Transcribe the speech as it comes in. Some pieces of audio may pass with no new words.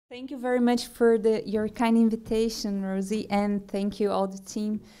Thank you very much for your kind invitation, Rosie, and thank you all the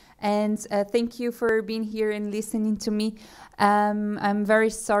team. And thank you for being here and listening to me. I'm very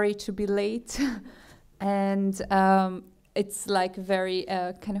sorry to be late. And it's like a very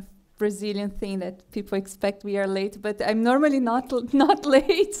kind of Brazilian thing that people expect we are late, but I'm normally not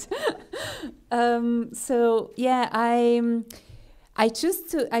late. So yeah, I choose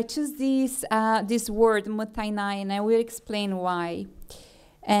this word MOTTAINAI, and I will explain why.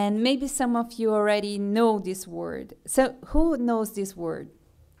 And maybe some of you already know this word. So who knows this word?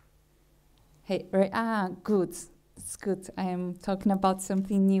 Hey, right? Good. It's good. I am talking about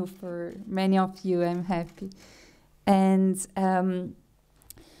something new for many of you. I'm happy. And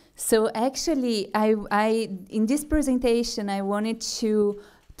so actually, I in this presentation, I wanted to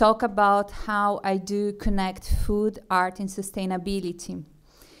talk about how I do connect food, art, and sustainability.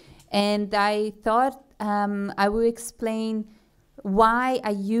 And I thought I will explain why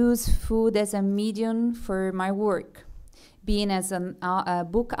I use food as a medium for my work, being as a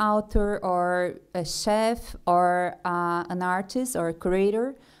book author or a chef or an artist or a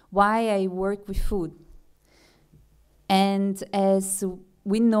curator, why I work with food. And as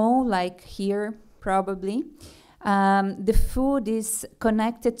we know, like here probably, the food is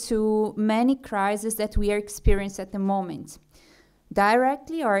connected to many crises that we are experiencing at the moment,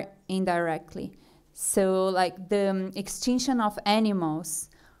 directly or indirectly. So like the extinction of animals,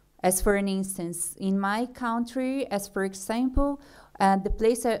 as for an instance, in my country, as for example, the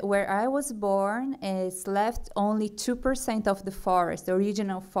place where I was born is left only 2% of the forest, the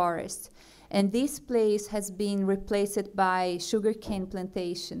original forest. And this place has been replaced by sugarcane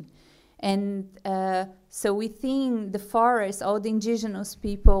plantation. And so within the forest, all the indigenous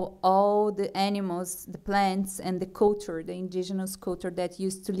people, all the animals, the plants, and the culture, the indigenous culture that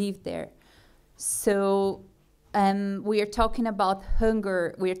used to live there. So we are talking about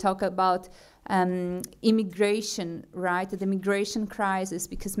hunger, we are talking about immigration, right? The migration crisis,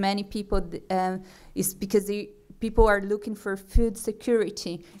 because many people, people are looking for food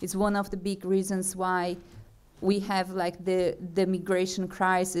security. It's one of the big reasons why we have like the migration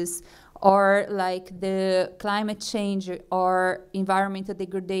crisis, or like the climate change or environmental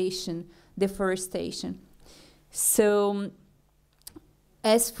degradation, deforestation. So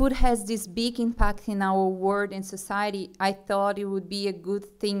as food has this big impact in our world and society, I thought it would be a good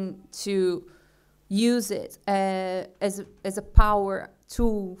thing to use it as a power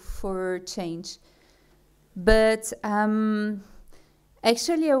tool for change. But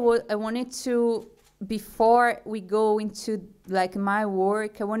actually, I wanted to, before we go into like my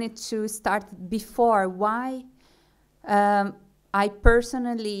work, I wanted to start before why I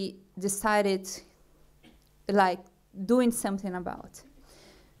personally decided like doing something about.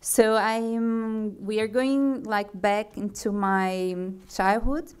 So we are going like back into my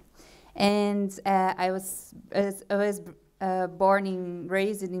childhood, and I was born and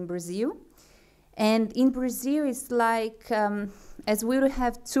raised in Brazil. And in Brazil, it's like, as we would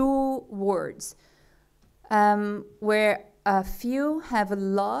have two words, where a few have a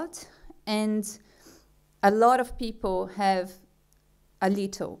lot, and a lot of people have a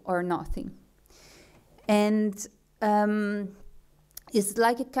little or nothing. And it's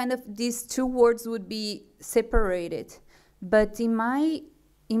like a kind of, these two words would be separated. But in my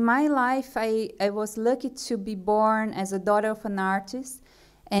life, I was lucky to be born as a daughter of an artist.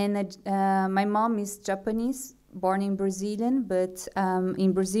 And my mom is Japanese, born in Brazil, but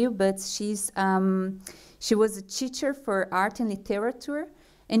she was a teacher for art and literature,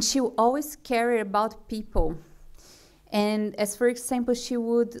 and she always cared about people. And as for example, she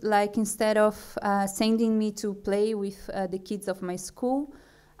would, like, instead of sending me to play with the kids of my school,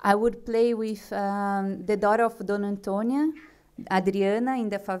 I would play with the daughter of Dona Antônia, Adriana, in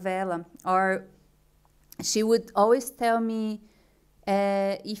the favela. Or she would always tell me,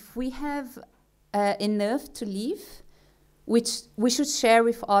 if we have enough to live, which we should share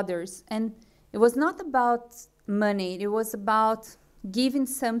with others. And it was not about money, it was about giving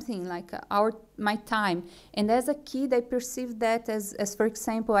something, like my time. And as a kid, I perceived that as for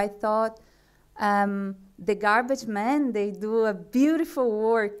example, I thought the garbage men, they do a beautiful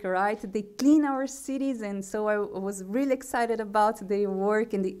work, right? They clean our cities, and so I was really excited about their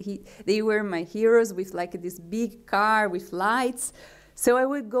work, and they were my heroes with like this big car with lights. So I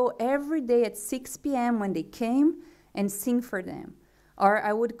would go every day at 6 p.m. when they came and sing for them. Or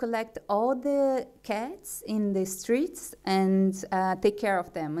I would collect all the cats in the streets and take care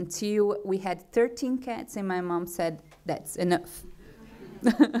of them until we had 13 cats, and my mom said, that's enough.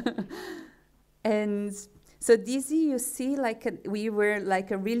 And so Dizzy, you see, like we were like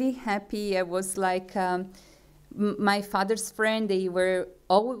really happy. I was like my father's friend. They were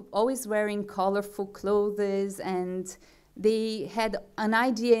always wearing colorful clothes, and they had an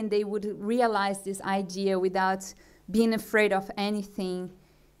idea and they would realize this idea without being afraid of anything.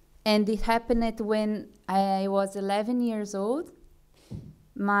 And it happened when I was 11 years old.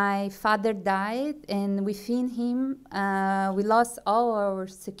 My father died, and within him, we lost all our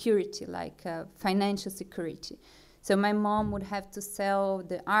security, like financial security. So my mom would have to sell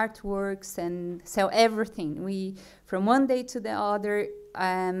the artworks and sell everything. From one day to the other,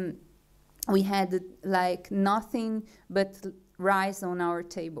 we had like nothing but rice on our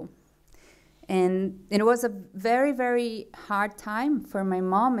table. And it was a very, very hard time for my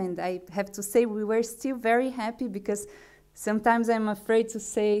mom, and I have to say we were still very happy, because sometimes I'm afraid to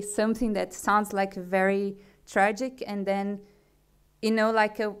say something that sounds like very tragic, and then, you know,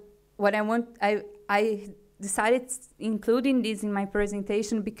 like what I decided including this in my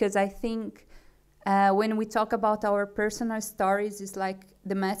presentation, because I think when we talk about our personal stories, it's like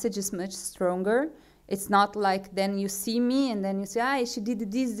the message is much stronger. It's not like then you see me and then you say, she did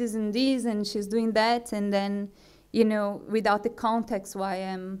this, this, and this, and she's doing that, and then, you know, without the context why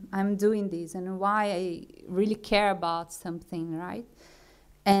I'm doing this and why I really care about something, right?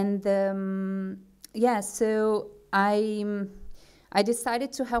 And yeah, so I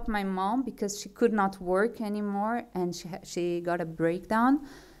decided to help my mom because she could not work anymore, and she got a breakdown.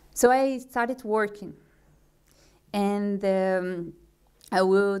 So I started working, and I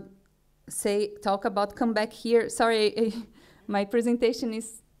would talk about come back here. Sorry, my presentation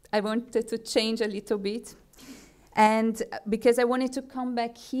is, I wanted to change a little bit. And because I wanted to come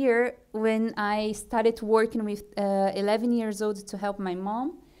back here when I started working with 11 years old to help my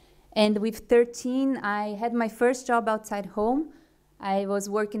mom. And with 13, I had my first job outside home. I was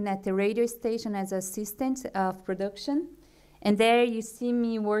working at the radio station as assistant of production. And there you see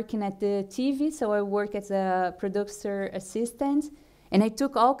me working at the TV, so I work as a producer assistant. And I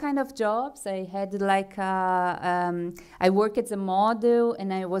took all kind of jobs. I had like, I worked as a model,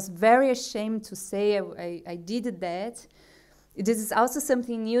 and I was very ashamed to say I did that. This is also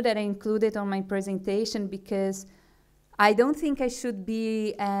something new that I included on my presentation, because I don't think I should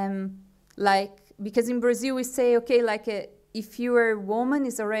be because in Brazil we say, okay, like if you're a woman,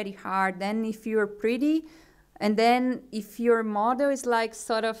 it's already hard. Then if you're pretty, and then if you're a model, it's like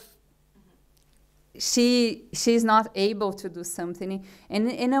sort of, she's not able to do something.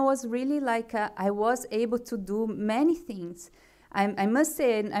 And I was really like, I was able to do many things. I must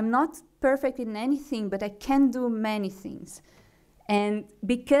say, I'm not perfect in anything, but I can do many things. And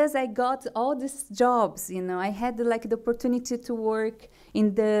because I got all these jobs, you know, I had like the opportunity to work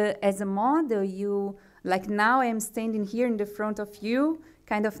as a model. Like now I'm standing here in the front of you,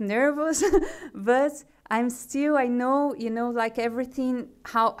 kind of nervous, but I'm still, I know, you know, like everything,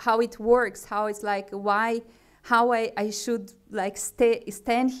 how it works, how it's like, how I should like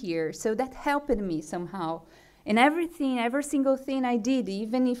stand here. So that helped me somehow. And every single thing I did,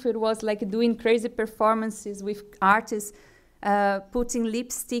 even if it was like doing crazy performances with artists, putting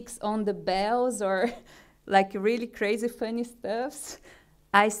lipsticks on the bells or like really crazy funny stuff,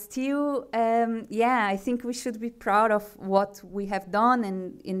 I still, I think we should be proud of what we have done,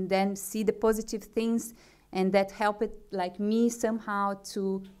 and then see the positive things, and that helped like me somehow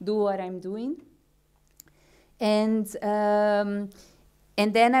to do what I'm doing. And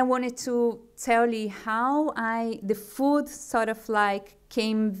then I wanted to tell you how the food sort of like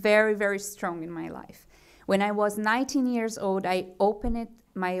came very, very strong in my life. When I was 19 years old, I opened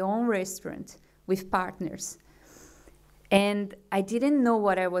my own restaurant with partners. And I didn't know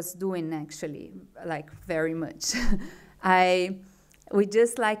what I was doing, actually, like very much. We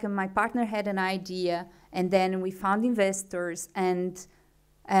just like, my partner had an idea, and then we found investors, and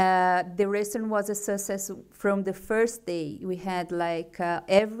the restaurant was a success from the first day. We had like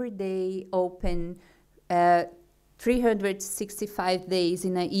every day open, 365 days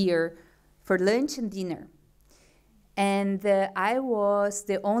in a year for lunch and dinner. And I was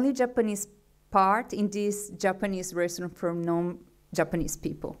the only Japanese part in this Japanese restaurant from non-Japanese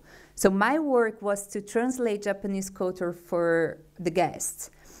people. So my work was to translate Japanese culture for the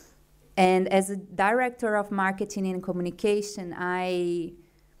guests. And as a director of marketing and communication,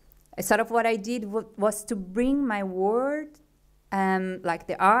 sort of what I did was to bring my word, like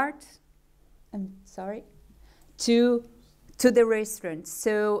the art, to the restaurant.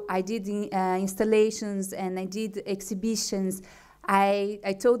 So I did installations, and I did exhibitions.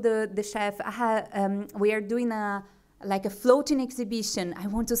 I told the chef, we are doing a floating exhibition. I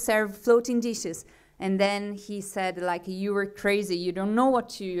want to serve floating dishes. And then he said, like, you were crazy. You don't know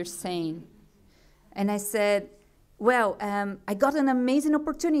what you're saying. And I said, well, I got an amazing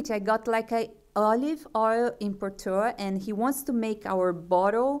opportunity. I got like olive oil importer, and he wants to make our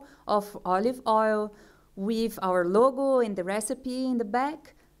bottle of olive oil with our logo and the recipe in the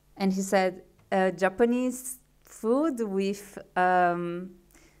back. And he said, Japanese food with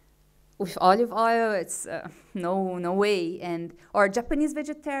olive oil, it's no way. And or Japanese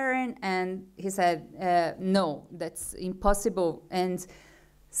vegetarian, and he said, no, that's impossible. And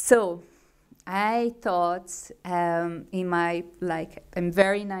so I thought, in my, like, I'm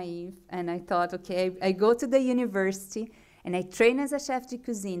very naive, and I thought, okay, I go to the university and I train as a chef de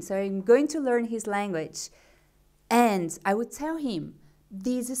cuisine, so I'm going to learn his language. And I would tell him,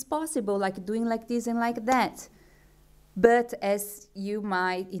 this is possible, like doing like this and like that. But as you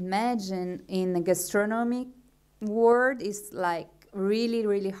might imagine, in the gastronomic world, it's like really,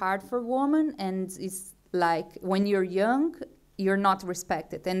 really hard for women, and it's like when you're young, you're not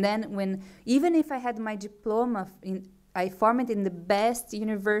respected. And then when, even if I had my diploma, I formed in the best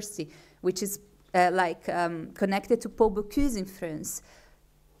university, which is connected to Paul Bocuse in France,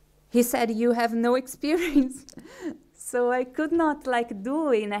 he said, you have no experience. So I could not like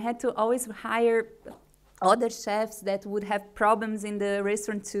do it, and I had to always hire other chefs that would have problems in the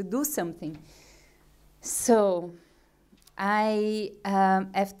restaurant to do something. So I,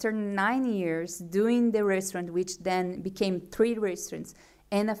 after 9 years doing the restaurant, which then became 3 restaurants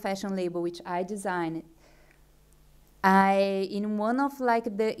and a fashion label, which I designed, in one of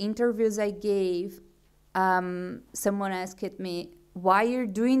like the interviews I gave, someone asked me, why you're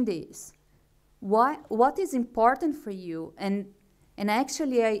doing this? What is important for you? And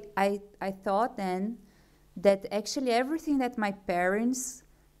actually I thought then that actually everything that my parents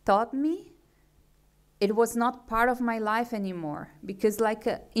taught me, it was not part of my life anymore. Because like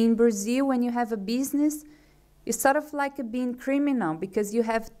in Brazil, when you have a business, it's sort of like being criminal, because you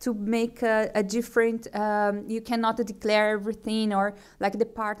have to make a different, you cannot declare everything, or like the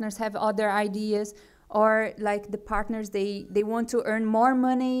partners have other ideas, or like the partners, they want to earn more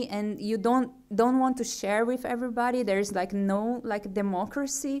money, and you don't want to share with everybody. There's like no like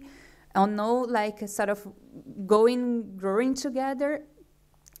democracy, or no like sort of growing together.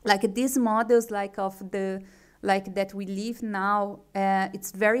 Like these models like of the like that we live now,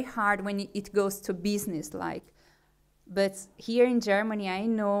 it's very hard when it goes to business. Like, but here in Germany, I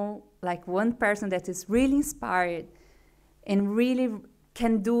know like one person that is really inspired and really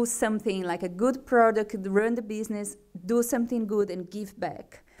can do something like a good product, run the business, do something good and give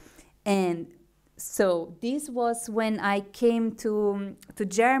back. And so this was when I came to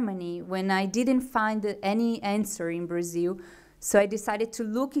Germany, when I didn't find any answer in Brazil. So I decided to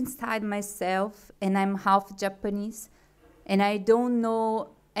look inside myself, and I'm half Japanese, and I don't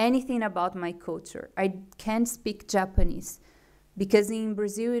know anything about my culture. I can't speak Japanese, because in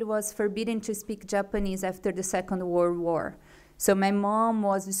Brazil it was forbidden to speak Japanese after the Second World War. So my mom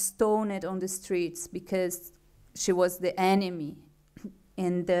was stoned on the streets because she was the enemy.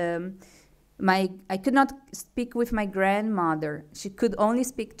 And I could not speak with my grandmother. She could only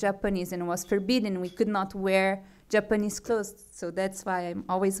speak Japanese and was forbidden. We could not wear Japanese clothes. So that's why I'm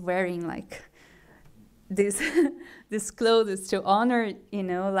always wearing like this clothes to honor, you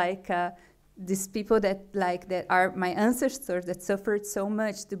know, like these people that are my ancestors that suffered so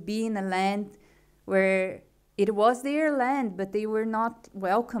much to be in a land where it was their land, but they were not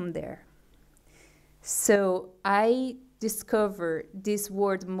welcome there. So I discovered this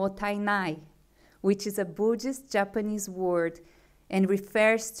word MOTTAINAI, which is a Buddhist Japanese word and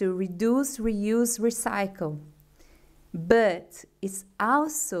refers to reduce, reuse, recycle. But it's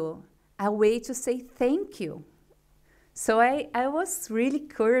also a way to say thank you. So I was really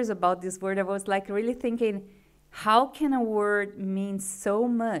curious about this word. I was like really thinking, how can a word mean so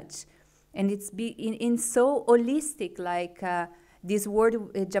much? And it's in so holistic, like this word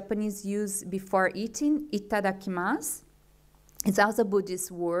Japanese use before eating, itadakimasu. It's also a Buddhist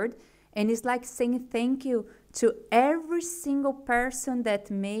word, and it's like saying thank you to every single person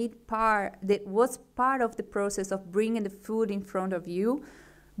that was part of the process of bringing the food in front of you.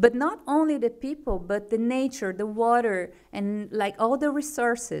 But not only the people, but the nature, the water, and like all the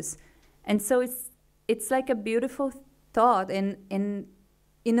resources. And so it's like a beautiful thought, and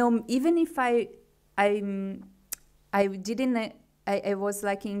you know, even if I was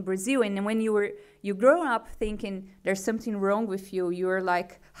like in Brazil, and when you grow up thinking there's something wrong with you, you're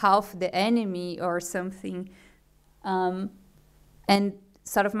like half the enemy or something, and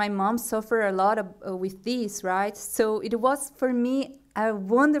sort of my mom suffered a lot with this, right? So it was for me a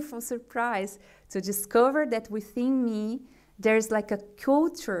wonderful surprise to discover that within me there's like a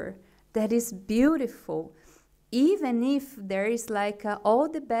culture that is beautiful, even if there is like all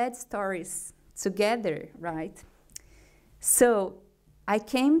the bad stories together, right? So I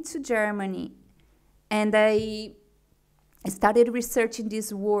came to Germany And I started researching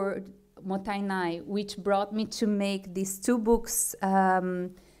this word, MOTTAINAI, which brought me to make these 2 books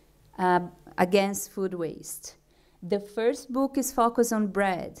against food waste. The first book is focused on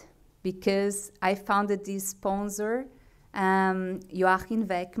bread, because I founded this sponsor, Joachim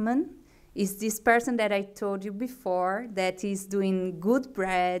Weckmann, is this person that I told you before that is doing good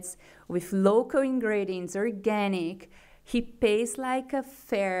breads with local ingredients, organic. He pays like a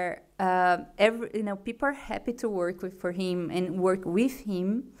fair. People are happy to work for him and work with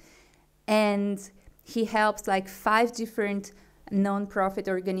him, and he helps like 5 different non-profit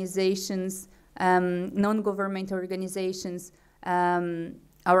organizations, non-government organizations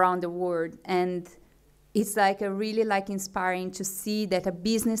around the world, and it's like a really like inspiring to see that a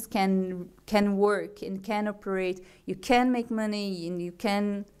business can work and can operate. You can make money and you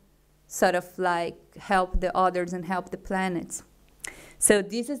can sort of like help the others and help the planet. So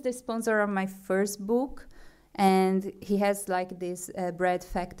this is the sponsor of my first book, and he has like this bread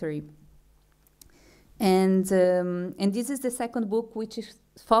factory. And this is the second book, which is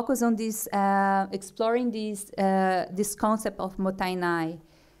focused on this exploring this concept of MOTTAINAI.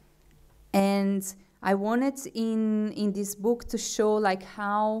 And I wanted in this book to show like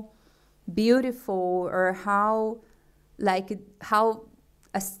how beautiful, or how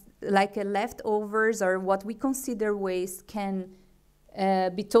leftovers or what we consider waste can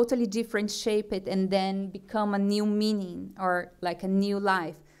be totally different shaped and then become a new meaning or like a new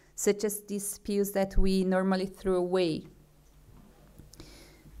life, such as these spills that we normally throw away.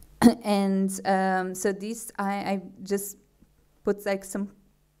 And so this I just put like some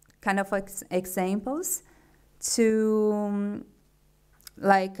kind of examples to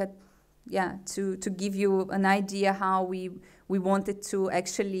to give you an idea how we wanted to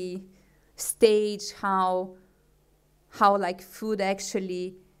actually stage how like food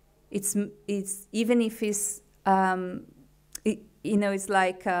actually it's even if it's it's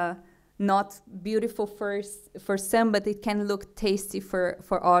like not beautiful for some, but it can look tasty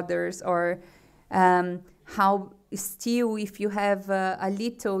for others, or how still if you have a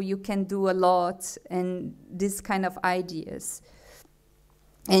little you can do a lot, and this kind of ideas.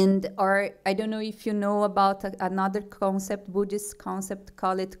 And or I don't know if you know about another concept, Buddhist concept,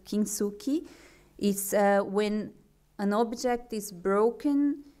 call it kintsugi. It's when an object is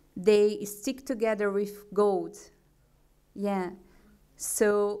broken, they stick together with gold. Yeah.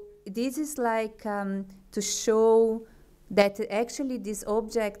 So this is like to show that actually this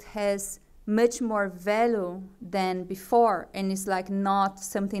object has much more value than before, and it's like not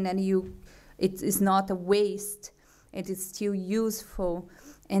something that it is not a waste, it is still useful.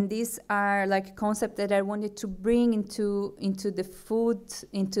 And these are like concepts that I wanted to bring into the food,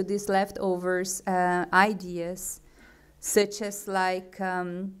 into these leftovers ideas, such as like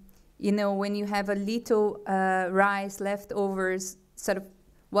when you have a little rice leftovers, sort of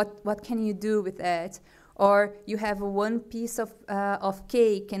what can you do with that? Or you have one piece of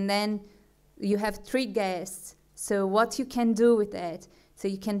cake and then you have 3 guests. So what you can do with that? So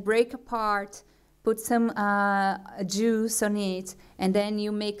you can break apart, put some juice on it, and then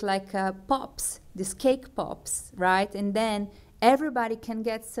you make like pops, these cake pops, right? And then everybody can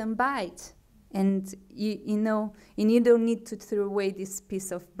get some bite. And you don't need to throw away this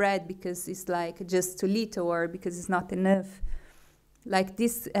piece of bread because it's like just too little or because it's not enough. Like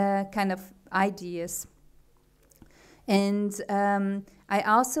this kind of ideas. And I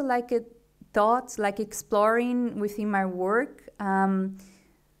also thought exploring within my work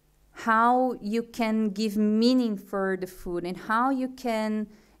how you can give meaning for the food and how you can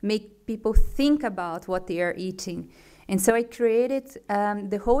make people think about what they are eating. And so I created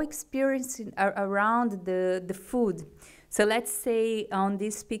the whole experience around the food. So let's say on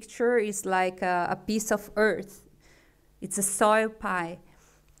this picture is like a piece of earth. It's a soil pie.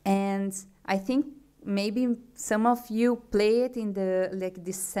 And I think maybe some of you play it in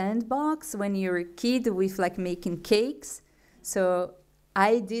the sandbox when you're a kid with making cakes. So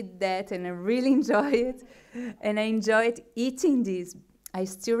I did that and I really enjoy it. And I enjoyed eating this. I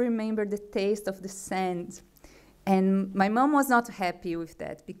still remember the taste of the sand. And my mom was not happy with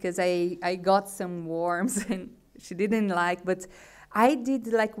that because I got some worms and she didn't like, but I did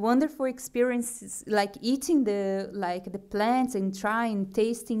wonderful experiences eating the plants and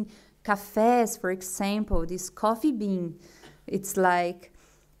tasting cafes, for example, this coffee bean. It's I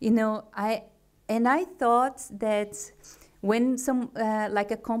thought that when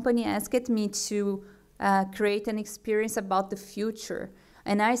a company asked me to create an experience about the future,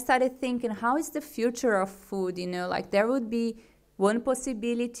 and I started thinking, how is the future of food? There would be one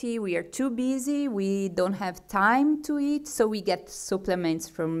possibility, we are too busy, we don't have time to eat, so we get supplements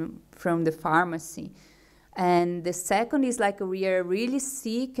from the pharmacy. And the second is like we are really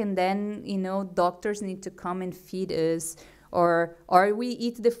sick, and then, you know, doctors need to come and feed us. Or we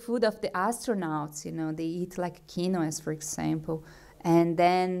eat the food of the astronauts, you know, they eat like quinoa, for example. And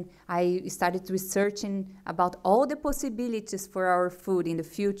then I started researching about all the possibilities for our food in the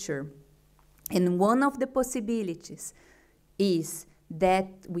future. And one of the possibilities is that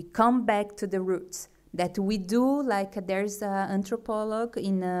we come back to the roots, that we do, like there's an anthropologist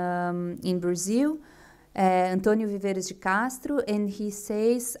in Brazil, Antônio Viveiros de Castro, and he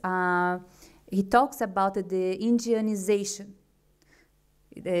says, he talks about the Indianization.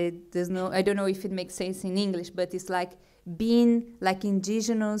 I don't know if it makes sense in English, but it's like being like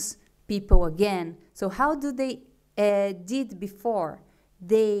indigenous people again. So how do they did before?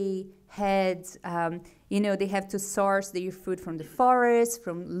 They had, you know, they have to source their food from the forest,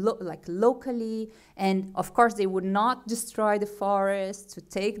 from locally, and of course they would not destroy the forest to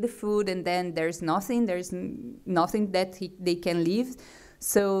take the food, and then there's nothing that they can live.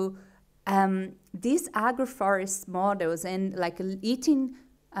 So these agroforest models and like eating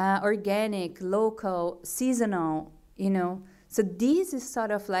organic, local, seasonal, you know, so this is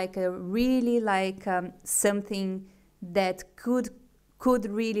sort of like a really like something that could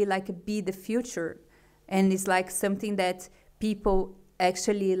really like be the future, and it's like something that people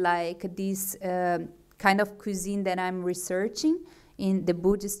actually like this kind of cuisine that I'm researching in the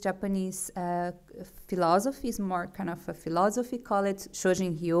Buddhist Japanese philosophy. Is more kind of a philosophy, call it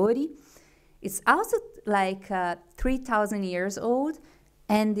Shojin Hyori. It's also like 3,000 years old,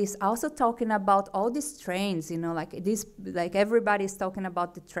 and it's also talking about all these trends, you know, like this, like everybody's talking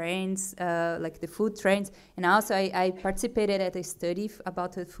about the trends, like the food trends. And also I participated at a study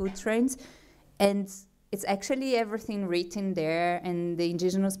about the food trends, and it's actually everything written there, and the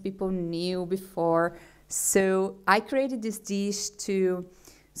indigenous people knew before. So I created this dish to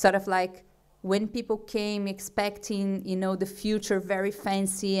sort of like, when people came expecting, you know, the future very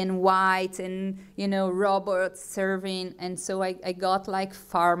fancy and white and, you know, robots serving, and so I got like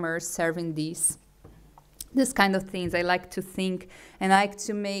farmers serving this kind of things. I like to think, and I like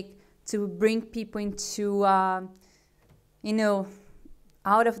to bring people into, you know,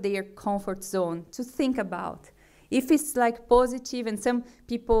 out of their comfort zone, to think about. If it's like positive, and some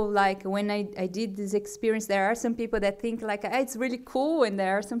people, like when I did this experience, there are some people that think like, it's really cool, and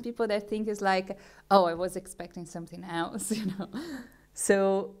there are some people that think it's like, oh, I was expecting something else, you know.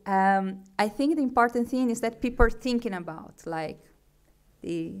 So I think the important thing is that people are thinking about like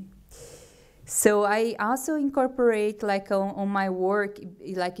So I also incorporate like on my work,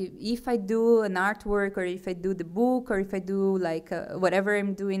 like if I do an artwork, or if I do the book, or if I do like whatever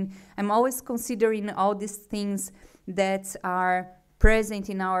I'm doing, I'm always considering all these things that are present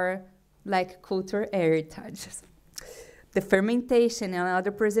in our like cultural heritage. The fermentation and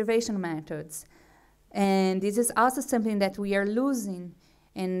other preservation methods. And this is also something that we are losing.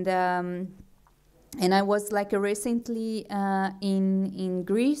 And I was like recently in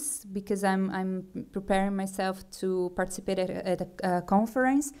Greece, because I'm preparing myself to participate at a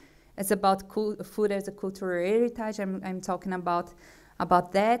conference. It's about food as a cultural heritage. I'm talking about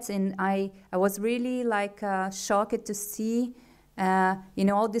that, and I was really like shocked to see you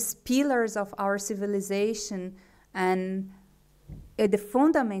know, all these pillars of our civilization, and the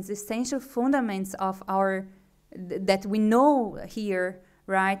fundaments, the essential fundaments of our that we know here,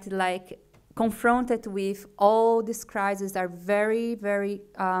 right? Like, confronted with all these crises are very, very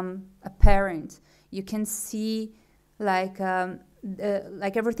apparent. You can see like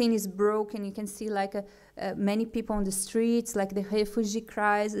everything is broken. You can see like many people on the streets, like the refugee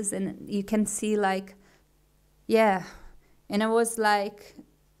crisis, and you can see like, yeah. And I was like,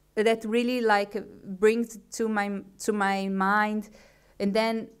 that really like brings to my mind. And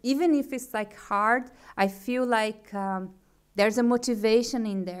then even if it's like hard, I feel like there's a motivation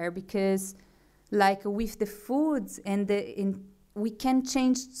in there, because like with the foods and we can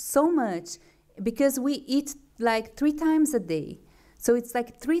change so much, because we eat like 3 times a day. So it's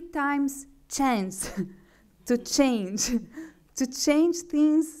like 3 times chance to change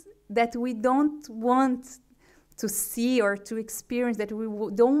things that we don't want to see or to experience, that we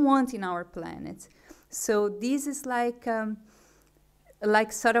don't want in our planet. So this is like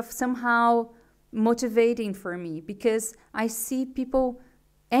sort of somehow motivating for me, because I see people,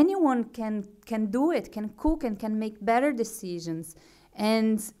 anyone can do it, can cook and can make better decisions.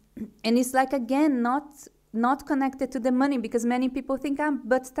 And it's like, again, not connected to the money, because many people think,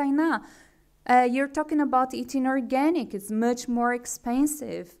 but Tainá, you're talking about eating organic, it's much more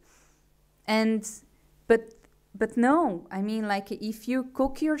expensive. But but no, I mean, like, if you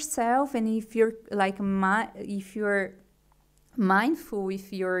cook yourself, and if you're like if you're mindful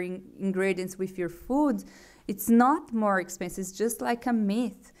with your ingredients, with your food, it's not more expensive. It's just like a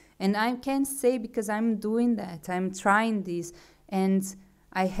myth. And I can say, because I'm doing that, I'm trying this, and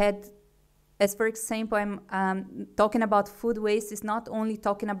I had, as for example, I'm talking about food waste. Is not only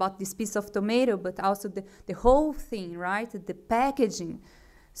talking about this piece of tomato, but also the whole thing, right? The packaging.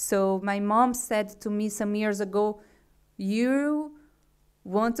 So my mom said to me some years ago, you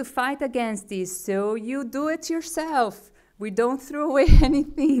want to fight against this, so you do it yourself. We don't throw away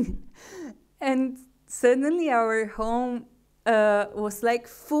anything. And suddenly our home was like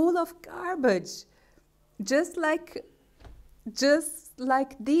full of garbage, just like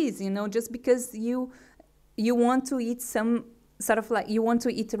this, you know, just because you want to eat some sort of like, you want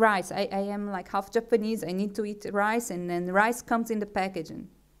to eat rice. I am like half Japanese. I need to eat rice, and then rice comes in the packaging.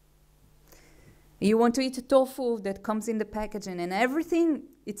 You want to eat tofu, that comes in the packaging, and everything,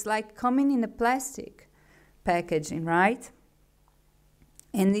 it's like coming in a plastic packaging, right?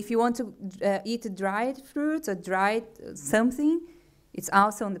 And if you want to eat dried fruits or dried something, it's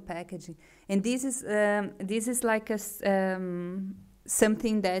also on the packaging. And this is like a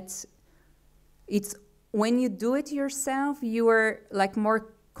something that it's, when you do it yourself, you are like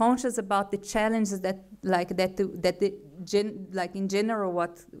more conscious about the challenges that like in general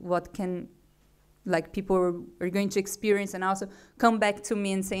what can, like, people are going to experience, and also come back to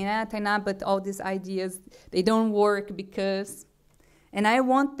me and saying, Tainá, but all these ideas, they don't work because, and I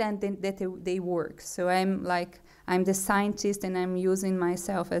want that they work. So I'm the scientist, and I'm using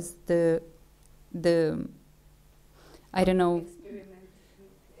myself as the I don't know. Experiment.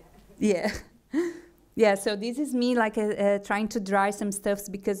 Yeah. Yeah, so this is me like trying to dry some stuffs,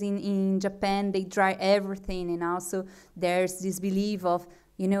 because in Japan they dry everything, and also there's this belief of,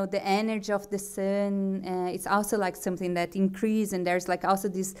 you know, the energy of the sun. It's also like something that increase, and there's like also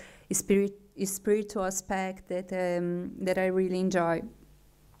this spiritual aspect that I really enjoy.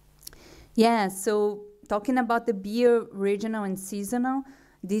 Yeah, so talking about the bio, regional, and seasonal,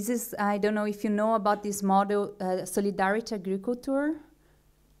 this is, I don't know if you know about this model, solidarity agriculture.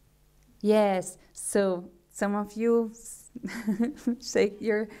 Yes, so some of you shake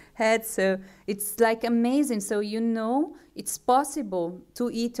your head. So it's like amazing. So, you know, it's possible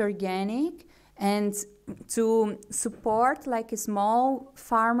to eat organic and to support like small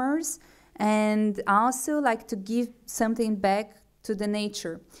farmers, and also like to give something back to the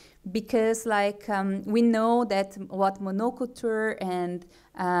nature. Because like we know that what monoculture and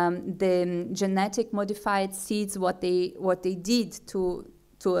the genetic modified seeds, what they did to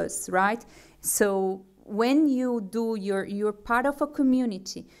us, right? So when you do, you're part of a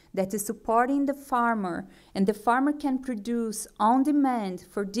community that is supporting the farmer, and the farmer can produce on demand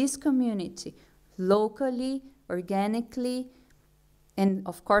for this community, locally, organically, and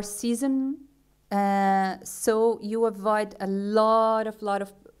of course season. So you avoid a lot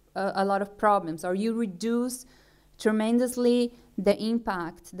of problems, or you reduce tremendously the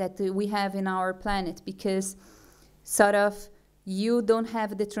impact that we have in our planet, because sort of you don't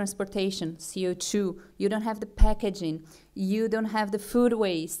have the transportation, CO2, you don't have the packaging, you don't have the food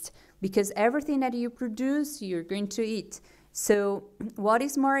waste, because everything that you produce, you're going to eat. So what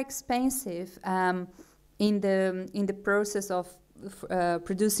is more expensive in the process of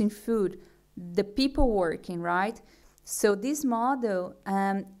producing food? The people working, right? So this model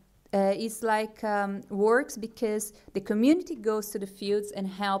is like works because the community goes to the fields and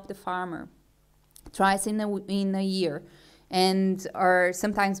help the farmer twice in a year, and or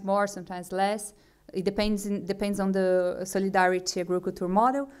sometimes more, sometimes less. It depends on the solidarity agriculture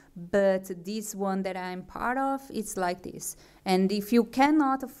model, but this one that I'm part of, it's like this. And if you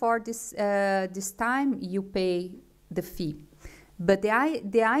cannot afford this time, you pay the fee. But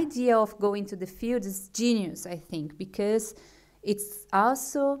the idea of going to the field is genius, I think, because it's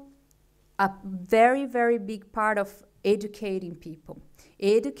also a very, very big part of educating people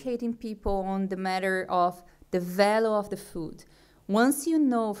on the matter of the value of the food. Once you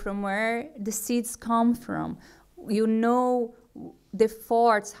know from where the seeds come from, you know the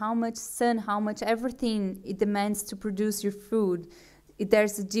forts, how much sun, how much everything it demands to produce your food,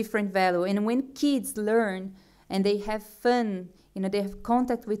 there's a different value. And when kids learn and they have fun, you know, they have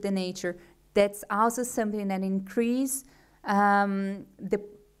contact with the nature, that's also something that increase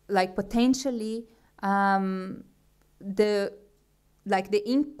potentially the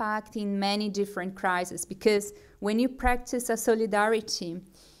impact in many different crises. Because when you practice a solidarity,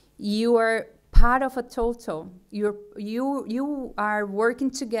 you are part of a total. You are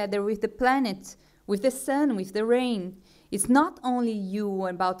working together with the planet, with the sun, with the rain. it's not only you,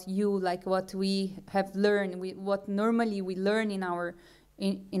 about you, like what we have learned, what normally we learn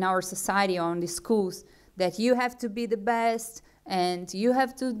in our society or in the schools, that you have to be the best and you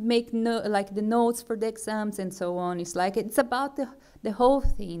have to make like the notes for the exams and so on. It's like it's about the whole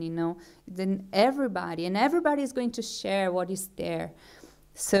thing, you know. Then everybody is going to share what is there.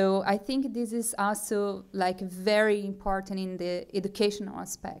 So I think this is also like very important in the educational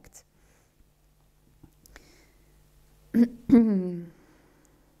aspect.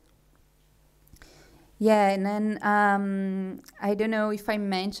 Yeah, and then I don't know if I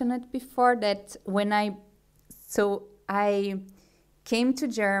mentioned it before, that when I came to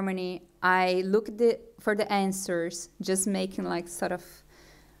Germany, I looked for the answers, just making like sort of,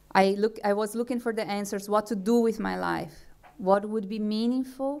 I was looking for the answers, what to do with my life, what would be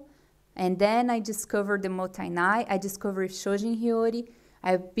meaningful. And then I discovered the MOTTAINAI, I discovered Shojin Hiyori.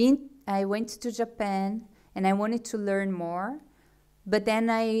 I went to Japan and I wanted to learn more, but then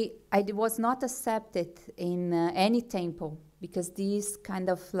I was not accepted in any temple, because this kind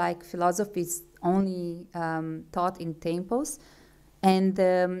of like philosophy is only taught in temples.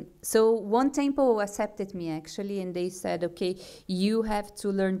 And so one temple accepted me actually, and they said, okay, you have to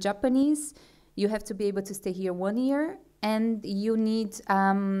learn Japanese, you have to be able to stay here 1 year, and you need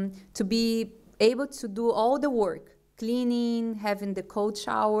to be able to do all the work, cleaning, having the cold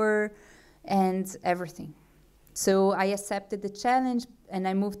shower, and everything. So I accepted the challenge, and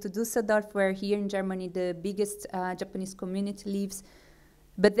I moved to Düsseldorf, where here in Germany the biggest Japanese community lives.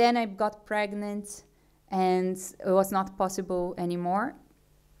 But then I got pregnant, and it was not possible anymore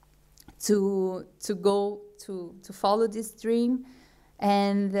to follow this dream.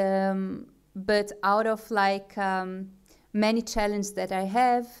 And but out of like many challenges that I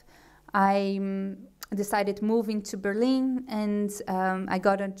have, I decided moving to Berlin, and I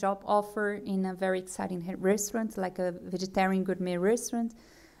got a job offer in a very exciting restaurant, like a vegetarian gourmet restaurant.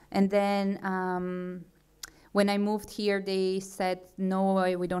 And then when I moved here, they said, no,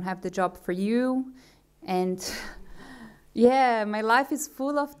 we don't have the job for you. And yeah, my life is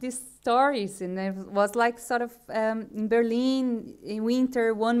full of these stories. And it was like sort of in Berlin in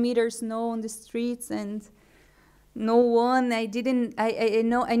winter, 1 meter snow on the streets, and no one. I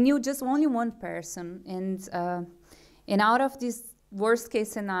knew just only one person. And out of this worst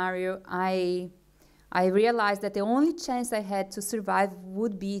case scenario, I realized that the only chance I had to survive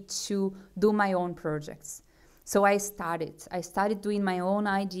would be to do my own projects. So I started doing my own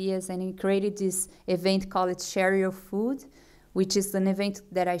ideas, and I created this event called Share Your Food, which is an event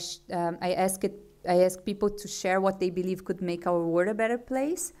that I ask people to share what they believe could make our world a better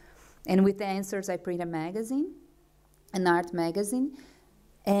place. And with the answers, I print a magazine, an art magazine.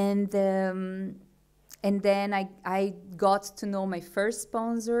 And then I got to know my first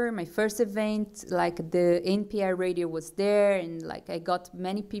sponsor, my first event, like the NPR radio was there, and like I got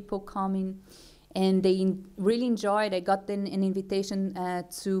many people coming. And they really enjoyed. I got an invitation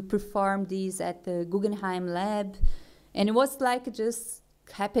to perform these at the Guggenheim Lab, and it was like just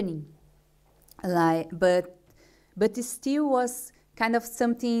happening. But it still was kind of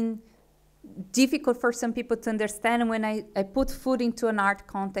something difficult for some people to understand when I put food into an art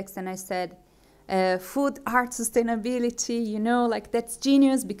context, and I said, food, art, sustainability, you know, like that's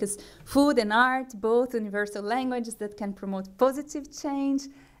genius, because food and art, both universal languages that can promote positive change.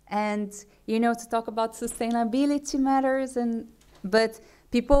 And, you know, to talk about sustainability matters, but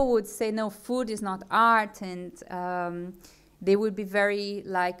people would say, no, food is not art, and they would be very,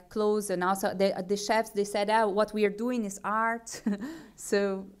 like, close. And also the chefs, they said, what we are doing is art.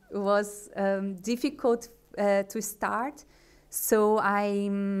 So it was difficult to start. So I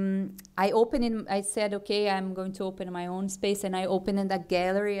said, okay, I'm going to open my own space, and I opened a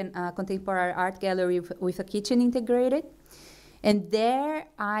gallery, a contemporary art gallery with a kitchen integrated. And there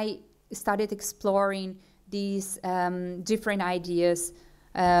I started exploring these different ideas,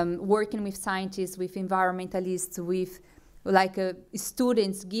 working with scientists, with environmentalists, with like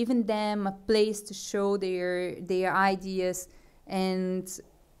students, giving them a place to show their ideas. And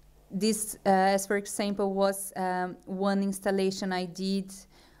this, as for example, was one installation I did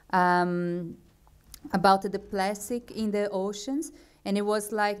about the plastic in the oceans. And it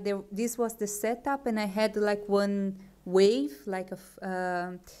was like, this was the setup, and I had like one wave, like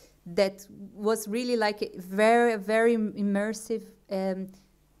that was really like a very, very immersive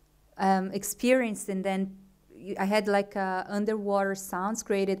experience. And then I had like underwater sounds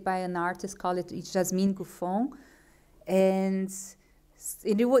created by an artist called Jasmine Gouffon. And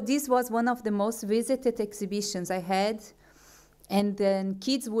this was one of the most visited exhibitions I had. And then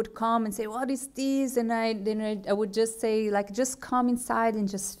kids would come and say, what is this? And I would just say, like, just come inside and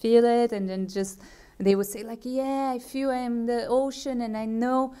just feel it, and then just they would say like, yeah, I feel I'm in the ocean and I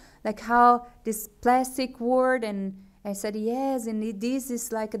know like how this plastic world, and I said yes, and this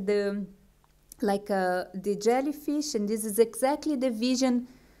is like the jellyfish, and this is exactly the vision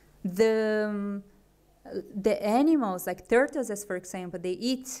the animals, like turtles, as for example, they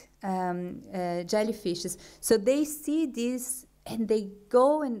eat jellyfishes. So they see this and they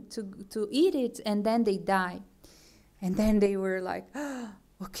go and to eat it, and then they die. And then they were like, oh,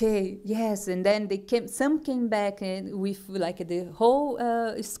 okay, yes. And then some came back and with like the whole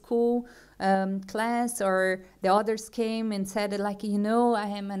school class, or the others came and said like, you know, I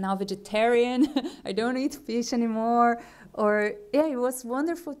am now vegetarian. I don't eat fish anymore. Or yeah, it was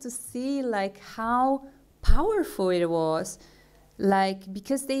wonderful to see like how powerful it was, like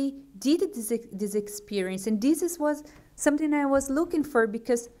because they did this experience, and was something I was looking for,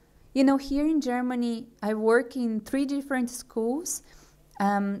 because you know, here in Germany I work in 3 different schools,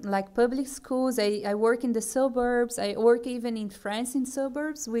 like public schools. I work in the suburbs. I work even in France in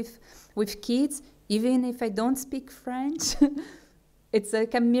suburbs with kids, even if I don't speak French. It's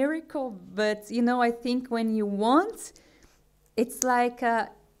like a miracle, but you know, I think when you want, it's like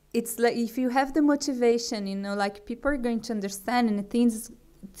if you have the motivation, you know, like people are going to understand, and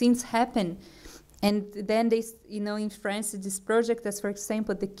things happen. And then they, you know, in France, this project, as for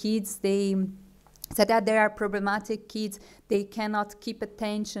example, the kids, they said that there are problematic kids, they cannot keep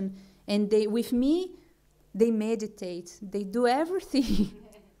attention, and with me, they meditate, they do everything.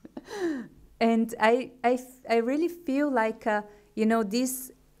 And I really feel like, you know,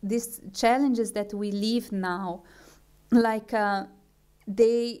 these challenges that we live now, like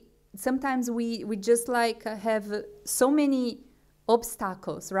sometimes we just like have so many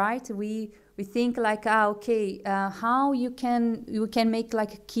obstacles, right? We think like, okay, how you can make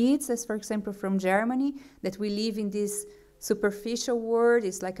like kids, as for example from Germany, that we live in this superficial world.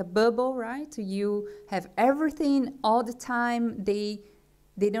 It's like a bubble, right? You have everything all the time. They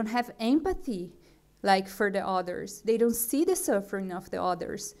don't have empathy like for the others. They don't see the suffering of the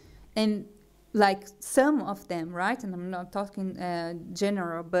others. And like some of them, right? And I'm not talking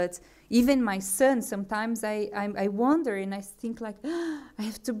general, but even my son, sometimes I wonder and I think like, I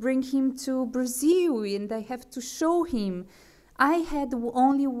have to bring him to Brazil and I have to show him. I had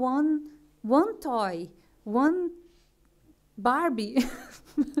only one toy, one Barbie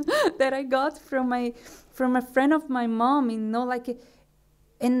that I got from a friend of my mom, you know, like,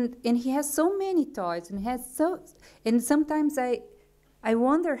 and he has so many toys, and sometimes I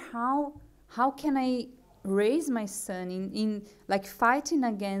wonder how can I raise my son in like fighting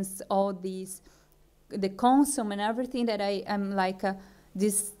against all these, the consume and everything that I am like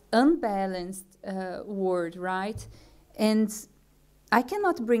this unbalanced world, right? And I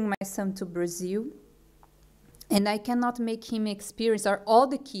cannot bring my son to Brazil, and I cannot make him experience, or all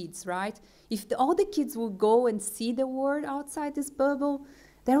the kids, right? If all the kids would go and see the world outside this bubble,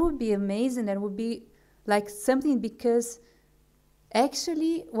 that would be amazing. That would be like something, because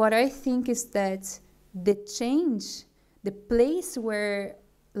actually what I think is that the change, the place where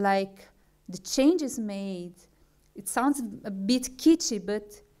like the change is made, it sounds a bit kitschy,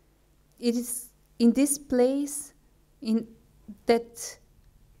 but it is in this place in that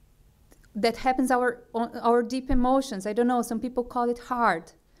happens our deep emotions. I don't know, some people call it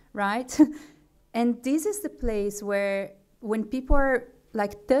hard, right? And this is the place where when people are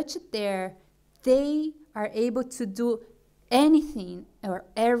like touched there, they are able to do anything or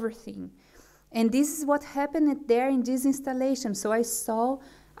everything. And this is what happened there in this installation. So I saw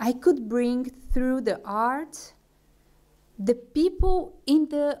I could bring through the art the people in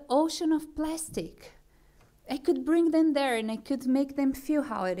the ocean of plastic. I could bring them there and I could make them feel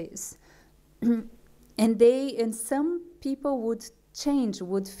how it is. And some people would change,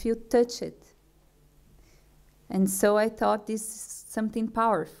 would feel touched. And so I thought this is something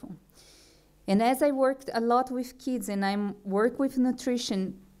powerful. And as I worked a lot with kids and I work with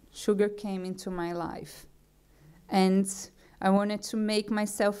nutrition, sugar came into my life. And I wanted to make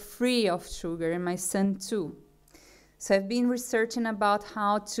myself free of sugar, and my son too. So I've been researching about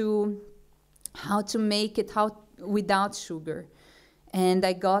how to make it without sugar. And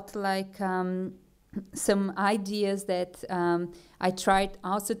I got like some ideas that I tried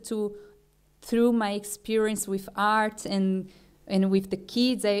also through my experience with art and with the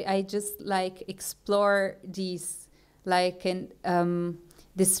kids. I just like explore these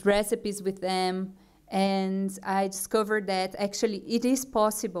these recipes with them, and I discovered that actually it is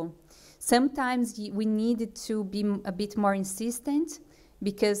possible. Sometimes we needed to be a bit more insistent,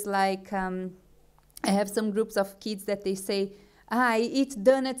 because like I have some groups of kids that they say, I eat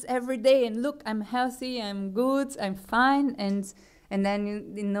donuts every day and look, I'm healthy, I'm good, I'm fine. And and then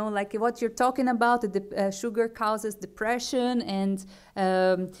you know like what you're talking about. The sugar causes depression and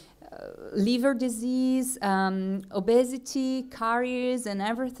liver disease, obesity, caries, and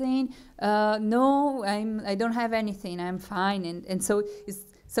everything. No, I don't have anything. I'm fine. And so it's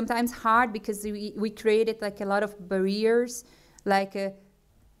sometimes hard because we created like a lot of barriers, like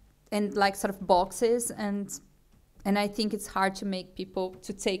and like sort of boxes, and I think it's hard to make people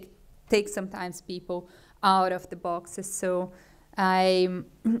to take sometimes people out of the boxes. So I'm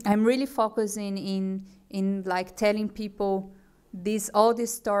really focusing in like telling people all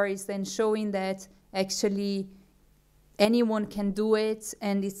these stories and showing that actually anyone can do it,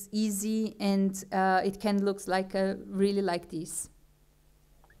 and it's easy, and it can look like really like this,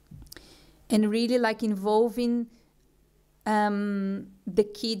 and really like involving the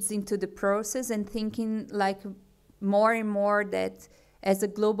kids into the process, and thinking like more and more that as a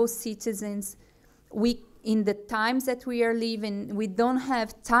global citizens, we in the times that we are living, we don't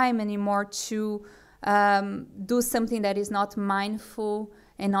have time anymore to do something that is not mindful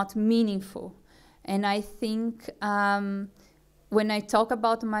and not meaningful. And I think when I talk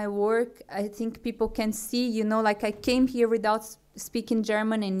about my work, I think people can see, you know, like I came here without speaking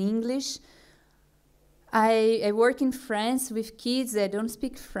German and English. I work in France with kids that don't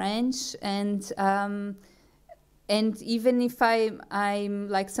speak French, and even if I'm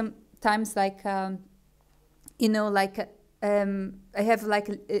like sometimes like you know, like I have like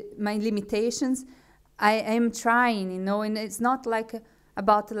my limitations. I am trying, you know, and it's not like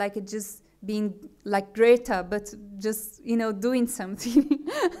about like just being like Greta, but just, you know, doing something.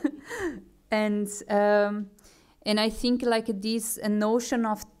 And I think like this notion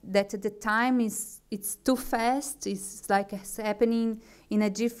of that the time it's too fast. It's like it's happening in a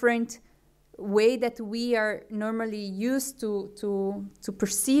different way that we are normally used to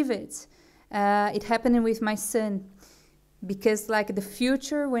perceive it. It happened with my son, because like the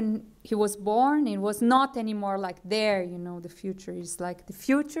future when he was born, it was not anymore like there, you know, the future is like the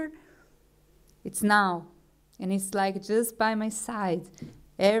future, it's now, and it's like just by my side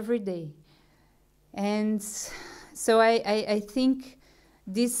every day. And so I think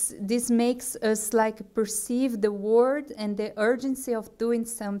this makes us like perceive the world and the urgency of doing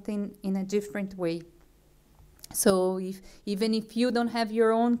something in a different way. So even if you don't have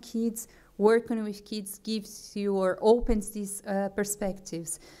your own kids, working with kids gives you or opens these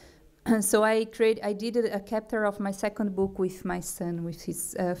perspectives. So I did a chapter of my second book with my son, with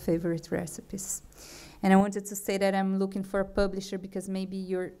his favorite recipes. And I wanted to say that I'm looking for a publisher because maybe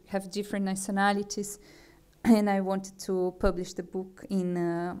you have different nationalities, and I wanted to publish the book in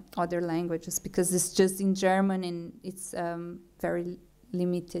other languages because it's just in German and it's very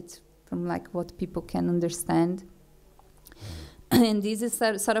limited from like what people can understand. And this is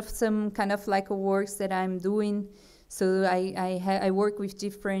sort of some kind of like works that I'm doing. So I work with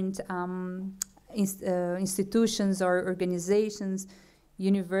different institutions or organizations,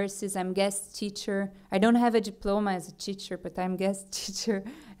 universities. I'm guest teacher. I don't have a diploma as a teacher, but I'm guest teacher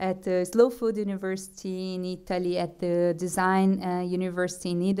at the Slow Food University in Italy, at the Design University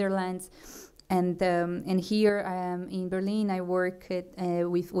in Netherlands. And here in Berlin, I work with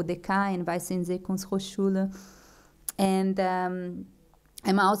UDK and Weissensee-Kunsthochschule. And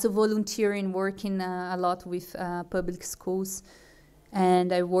I'm also volunteering, working a lot with public schools.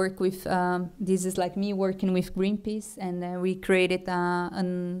 And I work with, this is like me working with Greenpeace, and we created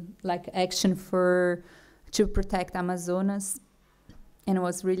an like action to protect Amazonas. And it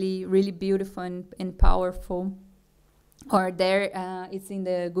was really, really beautiful and powerful. Or there, it's in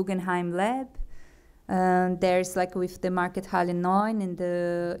the Guggenheim Lab. There's like with the Market Halle 9 and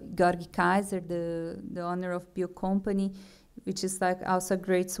the Georgi Kaiser, the owner of Bio Company, which is like also a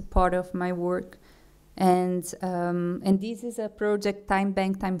great support of my work. And this is a project, Time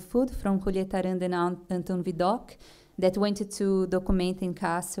Bank, Time Food, from Julieta Aranda and Anton Vidocq, that wanted to document in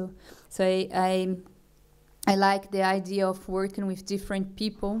Cássio. So I like the idea of working with different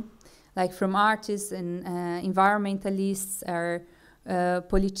people, like from artists and environmentalists or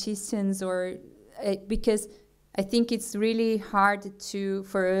politicians, or because I think it's really hard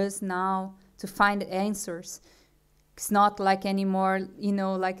for us now to find answers. It's not like anymore, you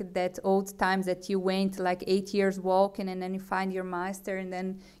know, like that old times that you went like 8 years walking and then you find your master and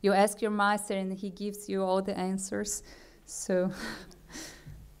then you ask your master and he gives you all the answers. So,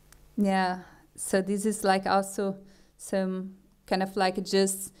 yeah. So this is like also some kind of like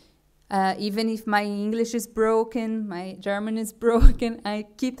just, even if my English is broken, my German is broken, I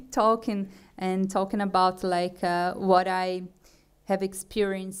keep talking and talking about like what I have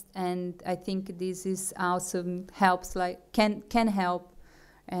experienced, and I think this is also helps, like can help,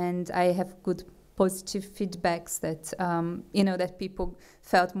 and I have good positive feedbacks that you know, that people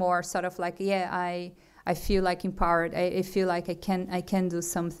felt more sort of like, yeah, I feel like empowered. I feel like I can do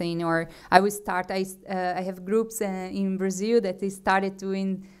something. Or I will start. I have groups in Brazil that they started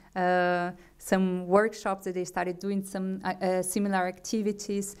doing some workshops, that they started doing some similar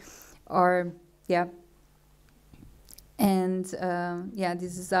activities, or yeah. And yeah,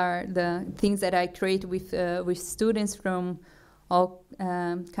 these are the things that I create with students from all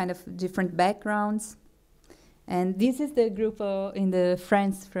kind of different backgrounds. And this is the group in the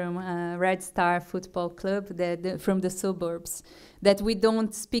France from Red Star Football Club, from the suburbs, that we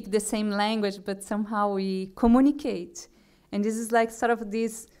don't speak the same language, but somehow we communicate. And this is like sort of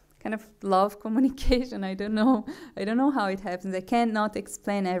this kind of love communication. I don't know how it happens. I cannot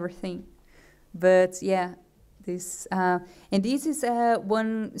explain everything, but yeah, this and this is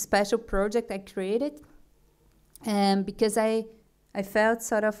one special project I created, because I felt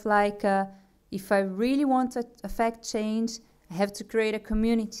sort of like. If I really want to affect change, I have to create a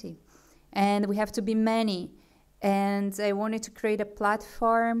community, and we have to be many. And I wanted to create a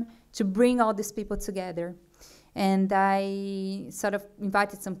platform to bring all these people together. And I sort of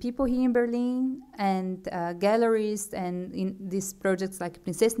invited some people here in Berlin, and galleries, and in these projects like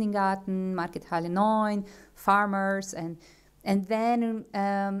Prinzessinnengarten, Markthalle 9, farmers, and then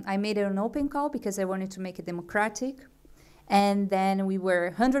I made it an open call because I wanted to make it democratic. And then we were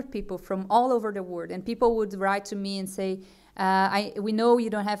 100 people from all over the world. And people would write to me and say, we know you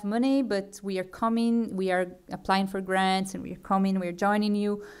don't have money, but we are coming. We are applying for grants, and we are coming. We are joining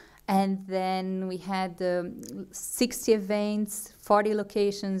you. And then we had 60 events, 40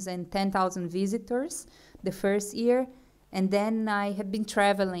 locations, and 10,000 visitors the first year. And then I have been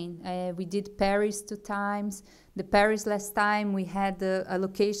traveling. We did Paris 2 times. The Paris last time, we had a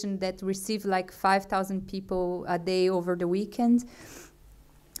location that received like 5,000 people a day over the weekend.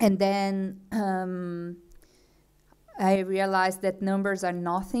 And then I realized that numbers are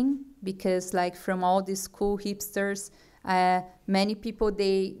nothing, because like from all these cool hipsters, many people,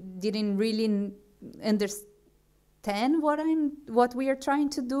 they didn't really understand what we are trying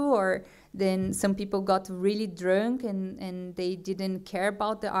to do, or then some people got really drunk and they didn't care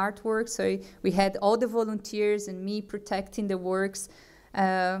about the artwork. So we had all the volunteers and me protecting the works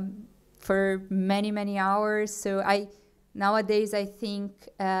for many, many hours. So nowadays I think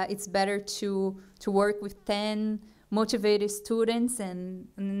it's better to work with 10 motivated students and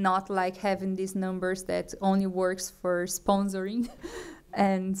not like having these numbers that only works for sponsoring.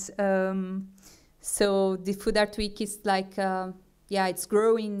 And so the Food Art Week is like, yeah, it's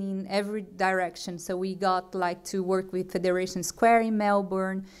growing in every direction. So we got like to work with Federation Square in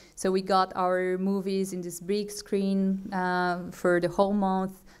Melbourne. So we got our movies in this big screen for the whole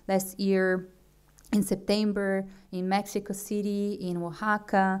month last year, in September, in Mexico City, in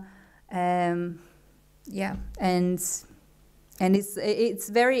Oaxaca. Yeah, and it's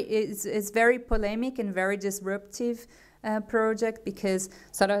very polemic and very disruptive project, because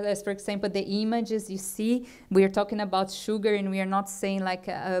sort of, as for example, the images you see, we are talking about sugar, and we are not saying like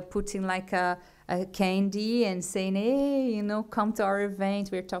putting like a candy and saying, hey, you know, come to our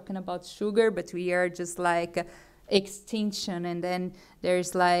event. We're talking about sugar, but we are just like extinction, and then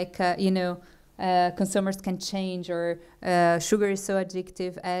there's like you know, consumers can change, or sugar is so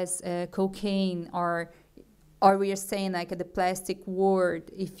addictive as cocaine, or we are saying like the plastic world.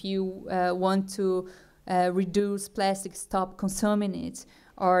 If you want to reduce plastic, stop consuming it,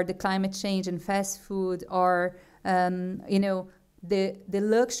 or the climate change and fast food, or you know, the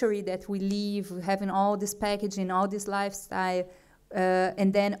luxury that we live, having all this packaging, all this lifestyle,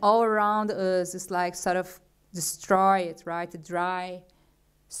 and then all around us is like sort of destroy it, right? Dry.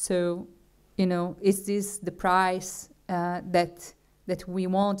 So, you know, is this the price that we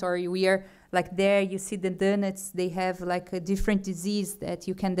want, or we are like there? You see the donuts, they have like a different disease that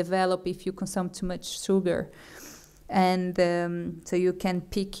you can develop if you consume too much sugar, and so you can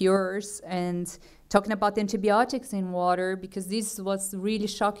pick yours. And talking about antibiotics in water, because this was really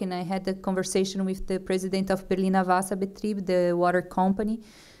shocking. I had a conversation with the president of Berliner Wasserbetrieb, the water company,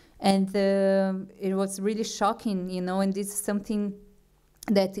 and it was really shocking, you know. And this is something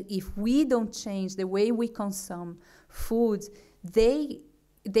that if we don't change the way we consume food, they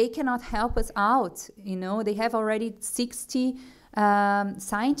cannot help us out, you know. They have already 60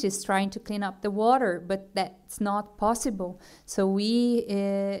 scientists trying to clean up the water, but that's not possible. So we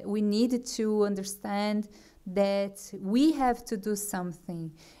needed to understand that we have to do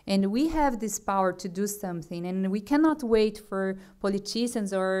something, and we have this power to do something, and we cannot wait for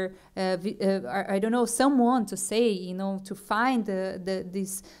politicians or I don't know, someone to say, you know, to find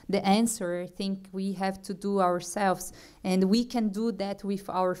the answer. I think we have to do ourselves, and we can do that with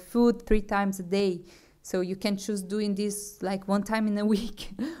our food 3 times a day. So you can choose doing this like 1 time in a week,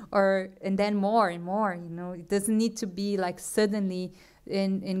 and then more and more. You know, it doesn't need to be like suddenly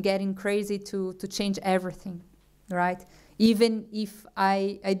and getting crazy to change everything, right? Even if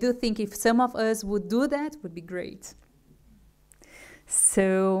I do think if some of us would do that, would be great.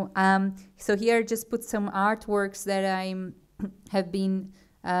 So so here I just put some artworks that I have been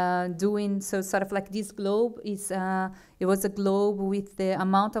doing. So sort of like this globe is it was a globe with the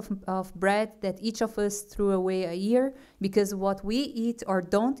amount of bread that each of us threw away a year, because what we eat or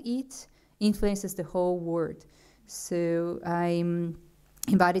don't eat influences the whole world. So I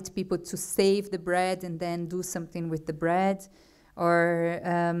invited people to save the bread and then do something with the bread. Or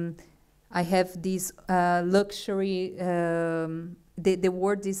I have this luxury, the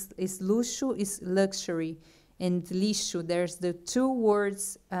word is luxo, is luxury, and lixo, there's the 2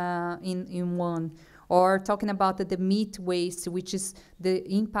 words in one. Or talking about the meat waste, which is the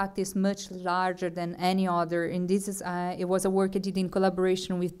impact is much larger than any other. And this is it was a work I did in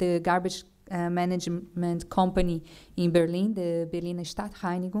collaboration with the garbage management company in Berlin, the Berliner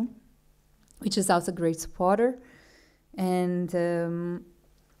Stadtreinigung, which is also a great supporter. And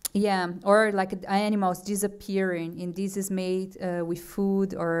yeah, or like animals disappearing, and this is made with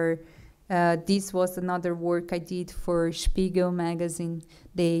food. Or this was another work I did for Spiegel magazine.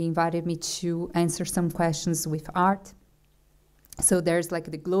 They invited me to answer some questions with art. So there's like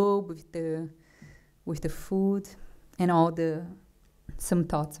the globe with the food and all some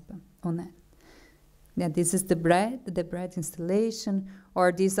thoughts on that. Yeah, this is the bread installation.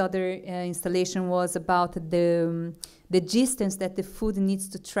 Or this other installation was about the distance that the food needs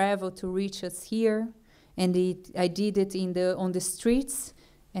to travel to reach us here. And I did it on the streets,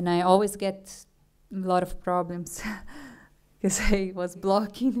 and I always get a lot of problems because I was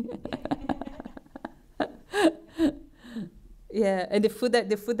blocking. Yeah, and the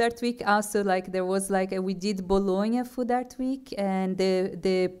food art week also, like there was like we did Bologna food art week, and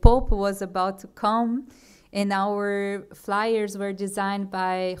the Pope was about to come, and our flyers were designed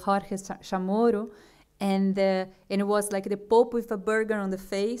by Jorge Chamorro, and it was like the Pope with a burger on the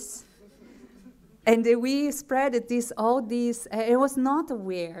face. And we spread all these. I was not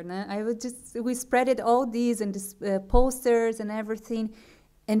aware. No? We spread all these and this, posters and everything.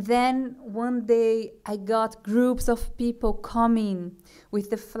 And then one day I got groups of people coming with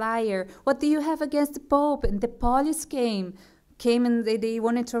the flyer. What do you have against the Pope? And the police came and they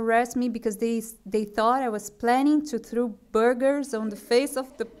wanted to arrest me because they thought I was planning to throw burgers on the face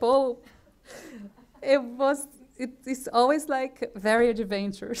of the Pope. It's always like very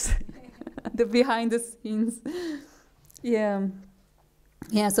adventurous. The behind the scenes. Yeah.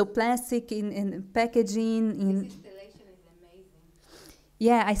 Yeah, so plastic in packaging. This installation is amazing.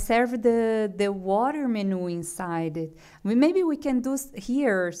 Yeah, I served the water menu inside it. Maybe we can do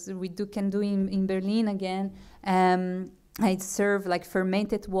here, so can do in Berlin again. I serve like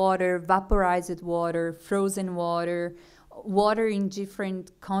fermented water, vaporized water, frozen water, water in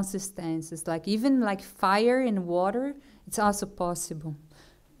different consistencies, like even like fire and water, it's also possible.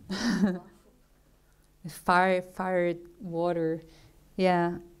 Fired water,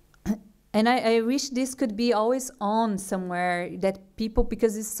 yeah. And I wish this could be always on somewhere, that people,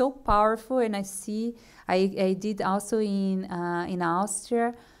 because it's so powerful. And I did also in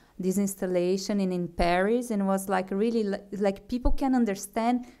Austria this installation, and in Paris, and it was like really like people can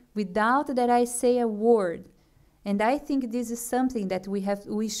understand without that I say a word. And I think this is something that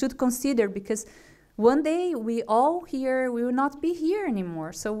we should consider, because one day we all here, we will not be here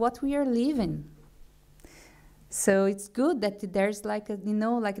anymore. So what we are living. So it's good that there's like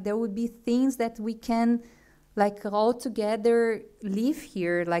like there would be things that we can like all together live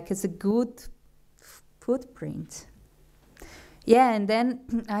here, like as a good footprint. Yeah, and then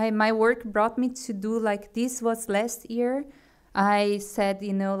my work brought me to do like this was last year. I said,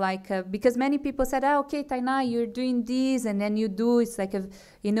 because many people said, okay, Tainá, you're doing this, and then you do, it's like,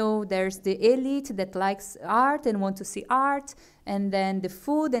 there's the elite that likes art and want to see art, and then the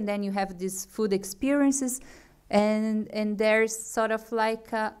food, and then you have these food experiences, and there's sort of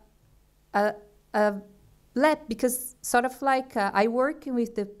like a lab, because sort of like I work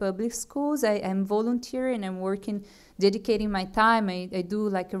with the public schools, I'm volunteering, I'm working, dedicating my time, I do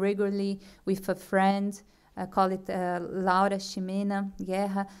like regularly with a friend, I call it Laura Ximena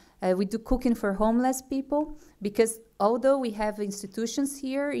Guerra. We do cooking for homeless people, because although we have institutions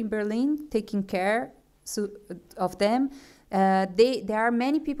here in Berlin taking care of them, there are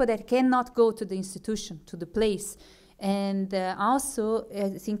many people that cannot go to the institution, to the place. And also,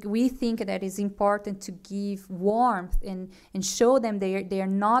 we think that it's important to give warmth and show them they are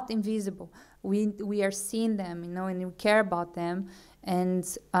not invisible. We are seeing them, and we care about them. And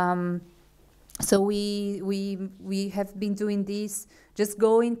so we have been doing this, just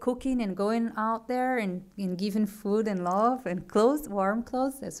going, cooking, and going out there and giving food and love and clothes, warm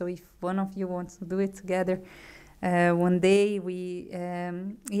clothes. So if one of you wants to do it together one day,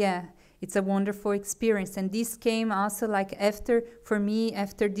 it's a wonderful experience. And this came also after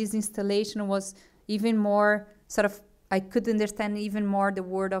this installation was even more I could understand even more the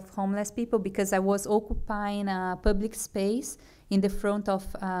word of homeless people, because I was occupying a public space in the front of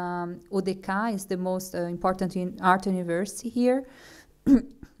UDK, is the most important art university here,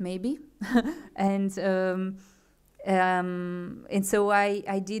 maybe. And so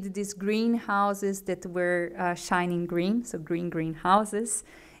I did these greenhouses that were shining green, so green houses.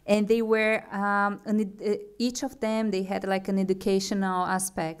 And they were, each of them, they had an educational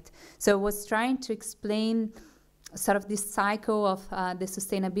aspect. So I was trying to explain this cycle of the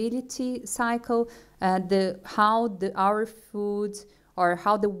sustainability cycle, how our food, or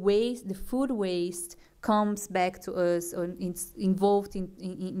how the food waste comes back to us, or it's involved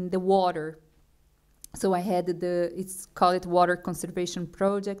in the water. So I had it's called Water Conservation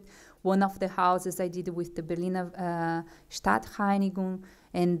Project. One of the houses I did with the Berliner Stadtreinigung.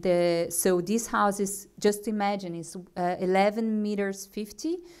 And so this house is, just imagine, it's 11 meters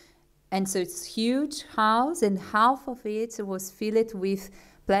 50. And so it's huge house, and half of it was filled with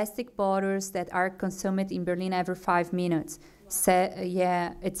plastic bottles that are consumed in Berlin every 5 minutes. Wow. So,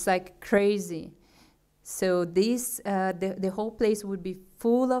 it's crazy. So this, the whole place would be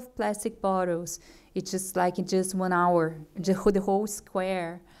full of plastic bottles. It's just in just 1 hour, the whole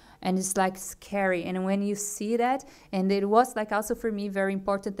square. And it's scary. And when you see that, and it was also for me very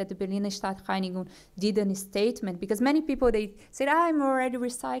important that the Berliner Stadtreinigung did a statement, because many people, they said, I'm already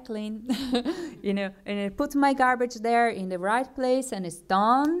recycling, and I put my garbage there in the right place and it's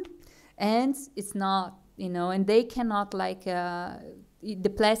done, and it's not, and they cannot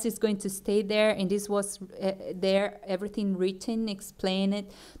the plastic is going to stay there, and this was there, everything written, explained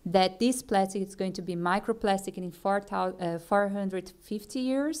that this plastic is going to be microplastic in 450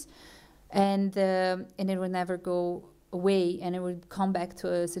 years, and it will never go away, and it will come back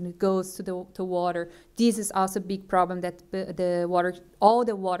to us, and it goes to water. This is also a big problem that all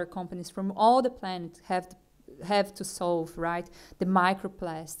the water companies from all the planet have to solve, right? The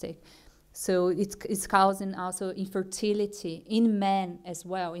microplastic. So it's causing also infertility in men as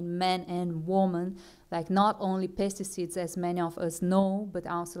well, in men and women, not only pesticides, as many of us know, but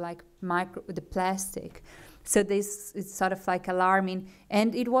also the plastic. So this is alarming,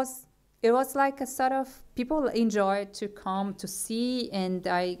 and it was a people enjoyed to come to see, and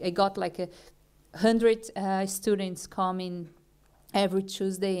I got 100 students coming every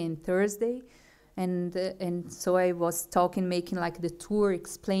Tuesday and Thursday. And so I was making the tour,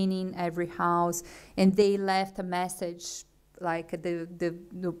 explaining every house, and they left a message.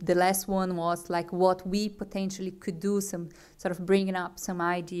 The last one was what we potentially could do, some bringing up some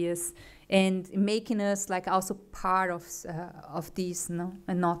ideas and making us also part of this,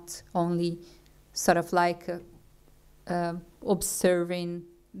 and not only observing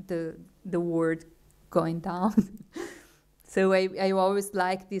the world going down. So I always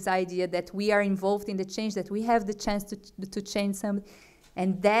like this idea that we are involved in the change, that we have the chance to change something,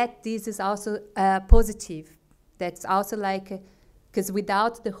 and that this is also positive. That's also because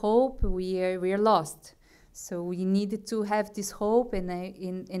without the hope, we are lost. So we needed to have this hope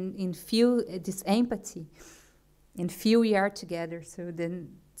and feel this empathy, and feel we are together. So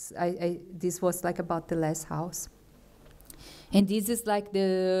then this was about the last house. And this is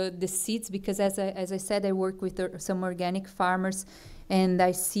the seeds, because as I said, I work with some organic farmers, and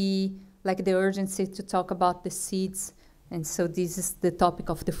I see the urgency to talk about the seeds. And so this is the topic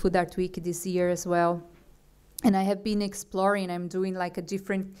of the Food Art Week this year as well. And I have been exploring, I'm doing a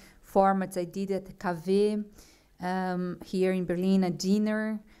different formats. I did at Café here in Berlin, a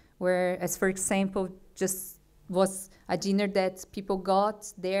dinner, where, as for example, just was a dinner that people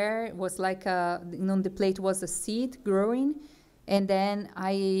got there. It was on the plate was a seed growing. And then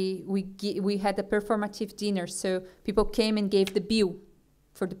we had a performative dinner, so people came and gave the bill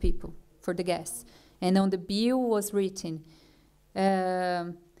for the people, for the guests. And on the bill was written,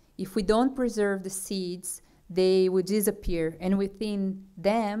 if we don't preserve the seeds, they will disappear, and within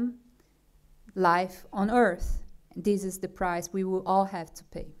them, life on Earth. This is the price we will all have to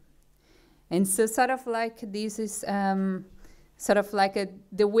pay. And so this is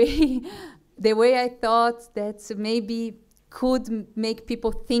the way the way I thought that maybe could make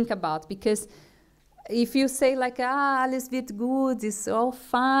people think about, because if you say like, alles wird gut, it's all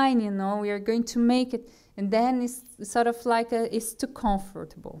fine, you know, we are going to make it, and then it's sort of like it's too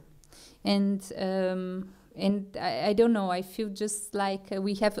comfortable, and I don't know, I feel just like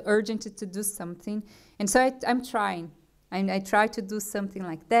we have urgent to do something, and so I'm trying. I try to do something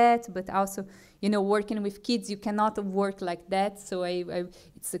like that, but also, you know, working with kids, you cannot work like that. So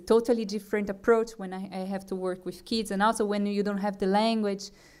it's a totally different approach when I have to work with kids, and also when you don't have the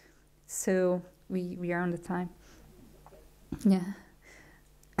language. So we are on the time. Yeah.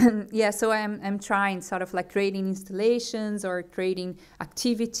 Yeah, so I'm trying sort of like creating installations or creating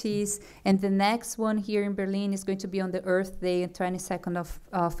activities. And the next one here in Berlin is going to be on the Earth Day, 22nd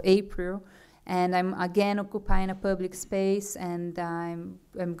of April. And I'm again occupying a public space, and I'm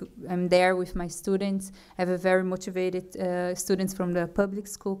there with my students. I have a very motivated students from the public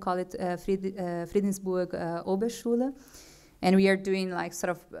school, call it Friedensburg Oberschule. And we are doing like sort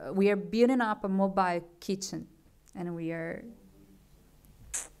of, we are building up a mobile kitchen. And we are,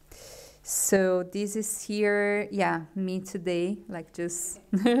 so this is here, yeah, me today, like just,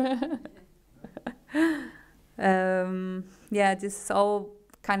 yeah, this is all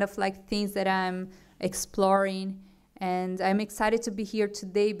kind of like things that I'm exploring, and I'm excited to be here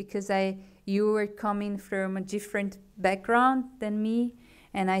today because you were coming from a different background than me,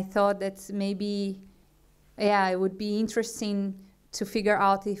 and I thought that maybe, yeah, it would be interesting to figure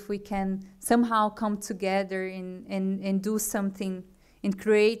out if we can somehow come together and do something and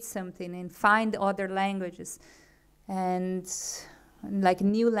create something and find other languages and like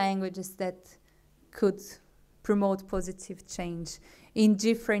new languages that could promote positive change in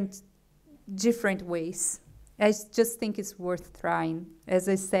different ways. I just think it's worth trying. As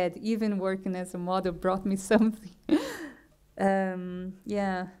I said, even working as a model brought me something.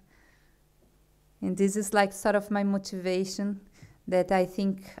 Yeah. And this is like sort of my motivation, that I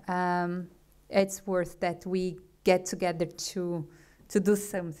think it's worth that we get together to do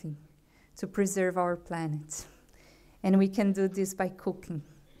something, to preserve our planet. And we can do this by cooking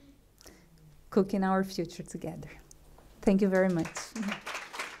our future together. Thank you very much. So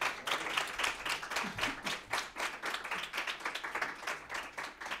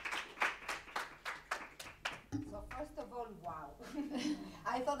first of all, wow.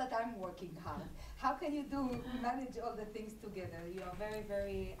 I thought that I'm working hard. How can you manage all the things together? You are a very,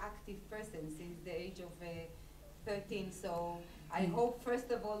 very active person since the age of 13. So I hope,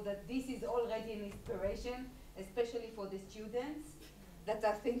 first of all, that this is already an inspiration, especially for the students that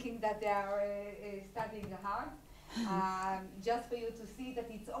are thinking that they are studying hard. Just for you to see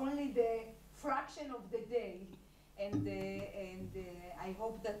that it's only the fraction of the day, and I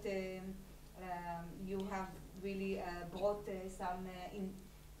hope that you have really brought some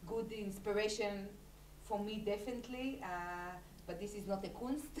good inspiration for me, definitely, but this is not a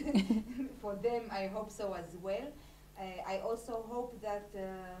kunst. For them, I hope so as well. I also hope that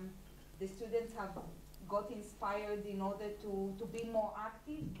the students have got inspired in order to be more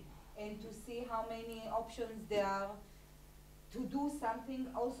active and to see how many options there are to do something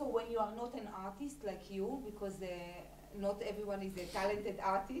also when you are not an artist like you, because not everyone is a talented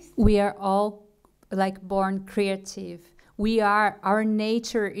artist. We are all like born creative. Our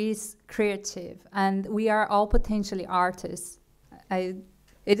nature is creative, and we are all potentially artists.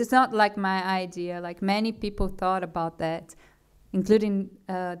 It is not like my idea, like many people thought about that, including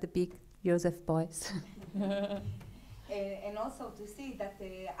the big Joseph Beuys. And also to see that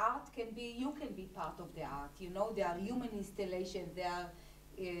art you can be part of the art. You know, there are human installations, there are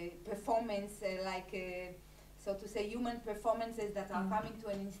performance, so to say, human performances that are coming to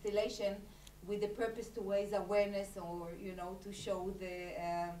an installation with the purpose to raise awareness, or, you know, to show the,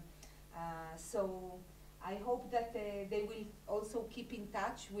 so I hope that they will also keep in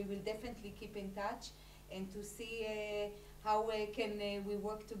touch. We will definitely keep in touch, and to see how can we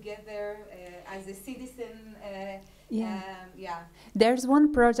work together as a citizen. Yeah. There's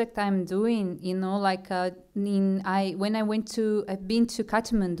one project I'm doing, you know, like I've been to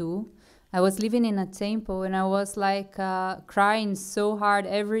Kathmandu. I was living in a temple, and I was like crying so hard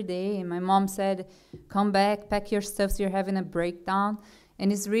every day. And my mom said, "Come back, pack your stuff, so you're having a breakdown." And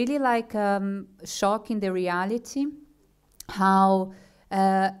it's really like shocking, the reality, how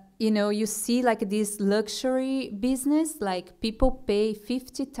you know, you see like this luxury business, like people pay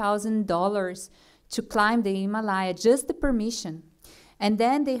 $50,000 to climb the Himalaya, just the permission. And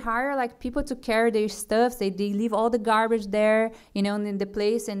then they hire like people to carry their stuff. They leave all the garbage there, you know, in the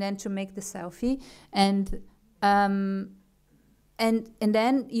place, and then to make the selfie. And and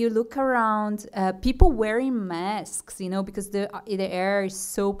then you look around, people wearing masks, you know, because the air is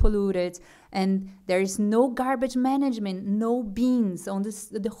so polluted, and there is no garbage management, no bins on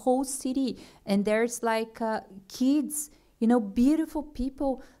the whole city, and there's like kids, you know, beautiful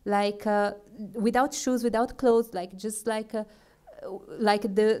people, like without shoes, without clothes, like just like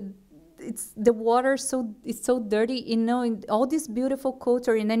the water, so it's so dirty, you know, in all this beautiful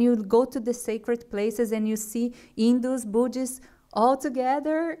culture. And then you go to the sacred places and you see Hindus, Buddhists all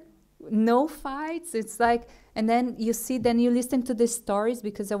together, no fights. It's like, and then you see, then you listen to the stories,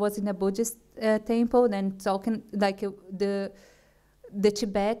 because I was in a Buddhist temple, then talking like the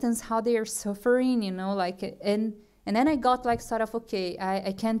Tibetans, how they are suffering, you know, like, and then I got like sort of, okay,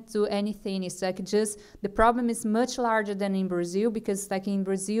 I can't do anything. It's like just, the problem is much larger than in Brazil, because like in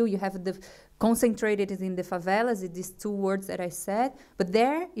Brazil, you have the concentrated in the favelas, these two words that I said, but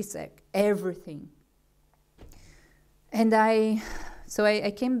there it's like everything. And so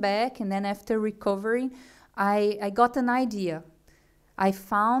I came back, and then after recovering, I got an idea. I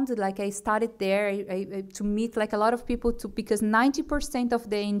found, like, I started there to meet like a lot of people, because 90% of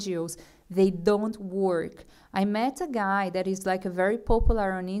the NGOs, they don't work. I met a guy that is like a very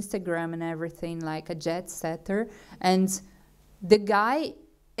popular on Instagram and everything, like a jet setter, and the guy,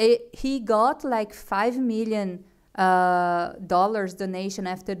 he got like $5 million donation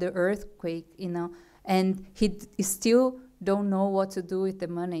after the earthquake, you know, and he still don't know what to do with the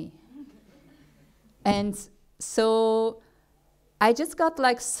money. And so I just got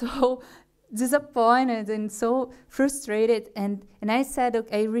like so disappointed and so frustrated, and I said,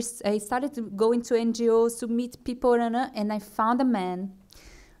 okay, I started to go into NGOs to meet people, and I found a man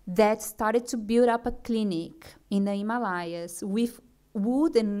that started to build up a clinic in the Himalayas with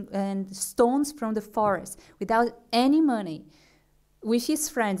wood and stones from the forest, without any money, with his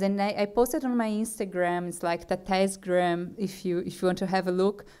friends. And I posted on my Instagram. It's like Tataisgram, if you want to have a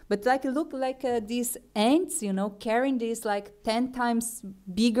look. But like, it looked like these ants, you know, carrying this like 10 times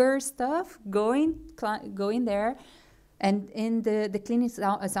bigger stuff, going there. And the clinic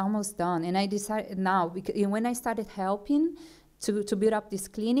is almost done. And I decided now, because when I started helping to build up this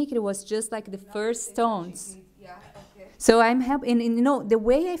clinic, it was just like the first stones. Yeah, okay. So I'm helping, and you know, the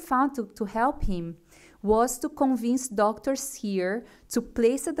way I found to help him was to convince doctors here to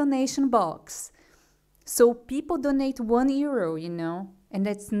place a donation box. So people donate €1, you know, and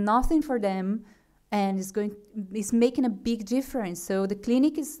that's nothing for them, and it's making a big difference. So the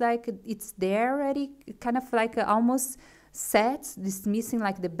clinic is like, it's there already, kind of like almost set, this missing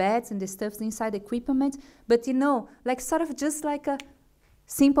like the beds and the stuff inside the equipment, but you know, like sort of just like a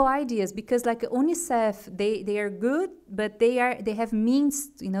simple ideas, because like UNICEF, they are good, but they have means,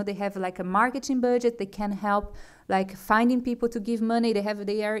 you know, they have like a marketing budget, they can help like finding people to give money,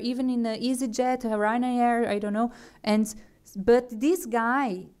 they are even in EasyJet, Ryanair, I don't know, but this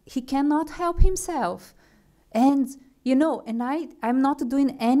guy, he cannot help himself, and you know, and I'm not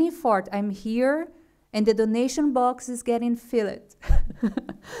doing any effort, I'm here, and the donation box is getting filled.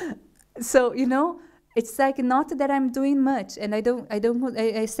 So you know, it's like not that I'm doing much, and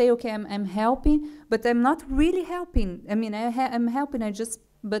I say, okay, I'm helping, but I'm not really helping. I mean, I'm helping,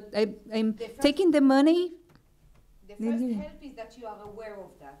 I'm taking the money. The first help is that you are aware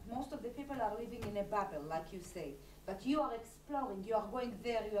of that. Most of the people are living in a bubble, like you say, but you are exploring, you are going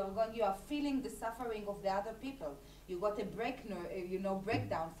there, you are feeling the suffering of the other people. You got a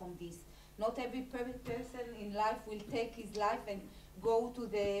breakdown from this. Not every person in life will take his life and go to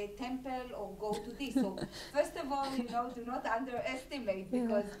the temple or go to this. So first of all, you know, do not underestimate,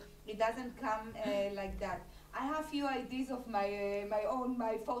 because it doesn't come like that. I have few ideas of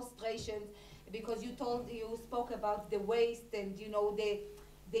my frustrations, because you spoke about the waste and, you know, the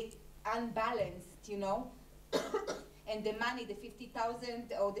unbalanced, you know, and the money, the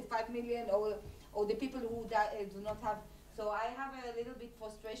 50,000 or the 5 million or the people who do not have. So I have a little bit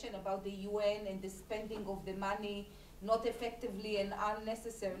frustration about the UN and the spending of the money not effectively and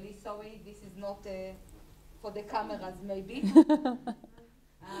unnecessarily. Sorry, this is not for the cameras, maybe.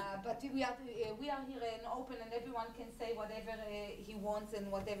 But we are here and open, and everyone can say whatever he wants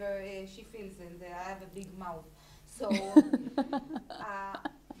and whatever she feels, and I have a big mouth. So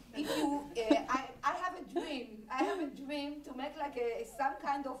if you, I have a dream. I have a dream to make like some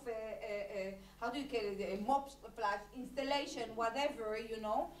kind of how do you call it, a mob flash installation, whatever, you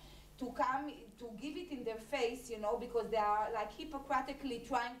know, to come to give it in their face, you know, because they are like hypocritically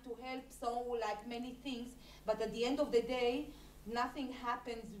trying to help so like many things, but at the end of the day, nothing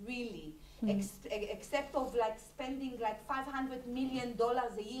happens really, except of like spending like $500 million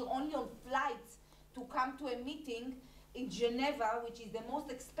a year only on flights to come to a meeting in Geneva, which is the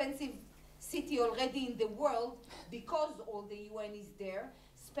most expensive city already in the world because all the UN is there.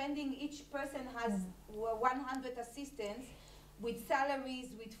 Spending, each person has 100 assistants with salaries,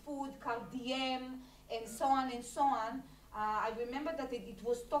 with food, card diem, and so on and so on. I remember that it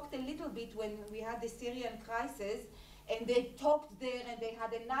was talked a little bit when we had the Syrian crisis, and they talked there, and they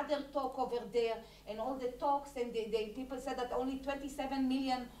had another talk over there, and all the talks, and people said that only 27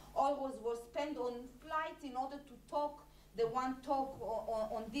 million euros were spent on flights in order to talk the one talk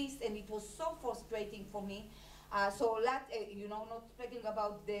on this, and it was so frustrating for me. So that, you know, not speaking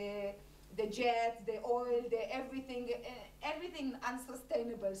about the jet, the oil, the everything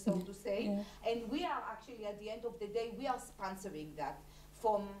unsustainable, so to say. Yeah. And we are actually, at the end of the day, we are sponsoring that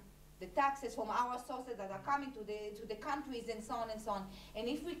from the taxes, from our sources that are coming to the countries, and so on and so on. And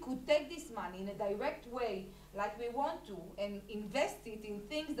if we could take this money in a direct way, like we want to, and invest it in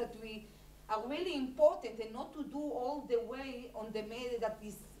things that we are really important, and not to do all the way on the mail that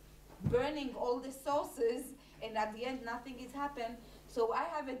is burning all the sources, and at the end nothing has happened. So I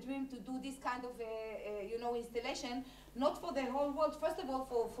have a dream to do this kind of you know, installation, not for the whole world, first of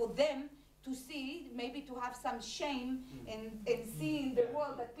all for them to see, maybe to have some shame, and see in the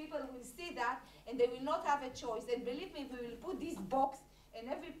world that people will see that, and they will not have a choice. And believe me, we will put this box, and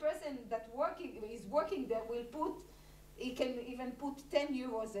every person that is working there will put, he can even put 10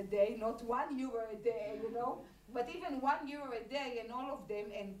 euros a day, not 1 euro a day, you know, but even 1 euro a day, and all of them,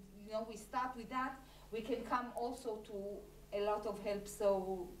 and you know, we start with that, we can come also to a lot of help.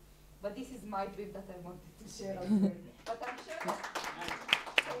 So, but this is my dream that I wanted to share as well. But I'm sure that,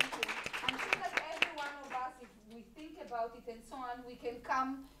 I'm sure that every one of us, if we think about it and so on, we can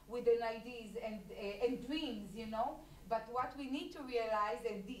come with an ideas and dreams, you know. But what we need to realize,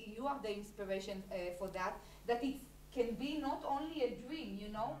 and you are the inspiration for that, that it can be not only a dream, you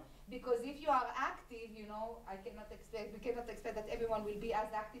know. Because if you are active, you know, we cannot expect that everyone will be as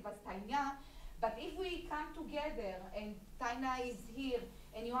active as Tainá. But if we come together, and Tainá is here,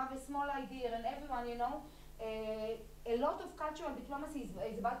 and you have a small idea, and everyone, you know, a lot of cultural diplomacy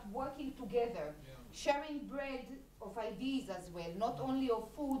is about working together, sharing bread of ideas as well, not only of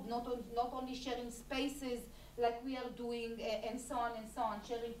food, not only sharing spaces like we are doing, and so on,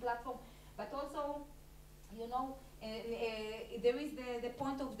 sharing platform, but also, you know, there is the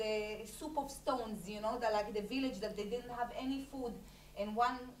point of the soup of stones, you know, like the village that they didn't have any food, and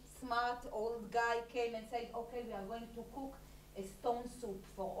one smart old guy came and said, okay, we are going to cook a stone soup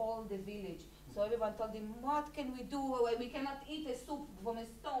for all the village. So everyone told him, what can we do? We cannot eat a soup from a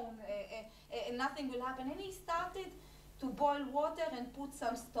stone, and nothing will happen. And he started to boil water and put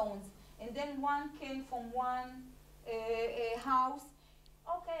some stones. And then one came from one house.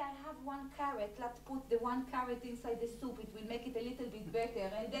 Okay, I have 1 carrot. Let's put the 1 carrot inside the soup. It will make it a little bit better.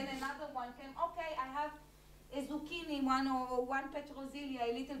 And then another one came. Okay, I have a zucchini, 1 petrozilia,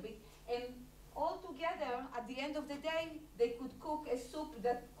 a little bit. And all together, at the end of the day, they could cook a soup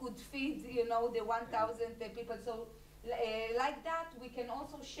that could feed, you know, the 1,000 people. So like that, we can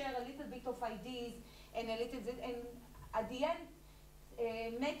also share a little bit of ideas, and a little bit, and at the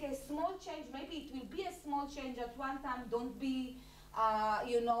end, make a small change. Maybe it will be a small change at one time. Don't be,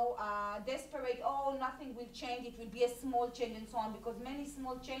 you know, desperate. Oh, nothing will change. It will be a small change, and so on. Because many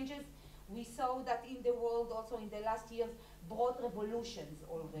small changes, we saw that in the world also in the last years, brought revolutions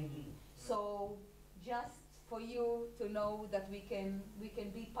already. So just for you to know that we can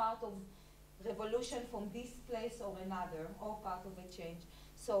be part of revolution from this place or another, or part of a change.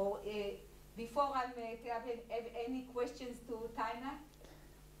 So before I have any questions to Tainá,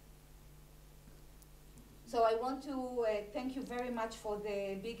 so I want to thank you very much for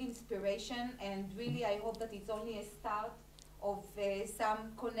the big inspiration, and really I hope that it's only a start of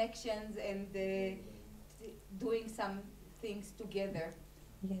some connections and doing some things together.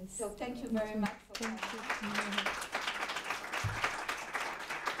 Yes. So thank you very much for Thank you.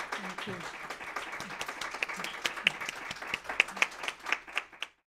 Thank you.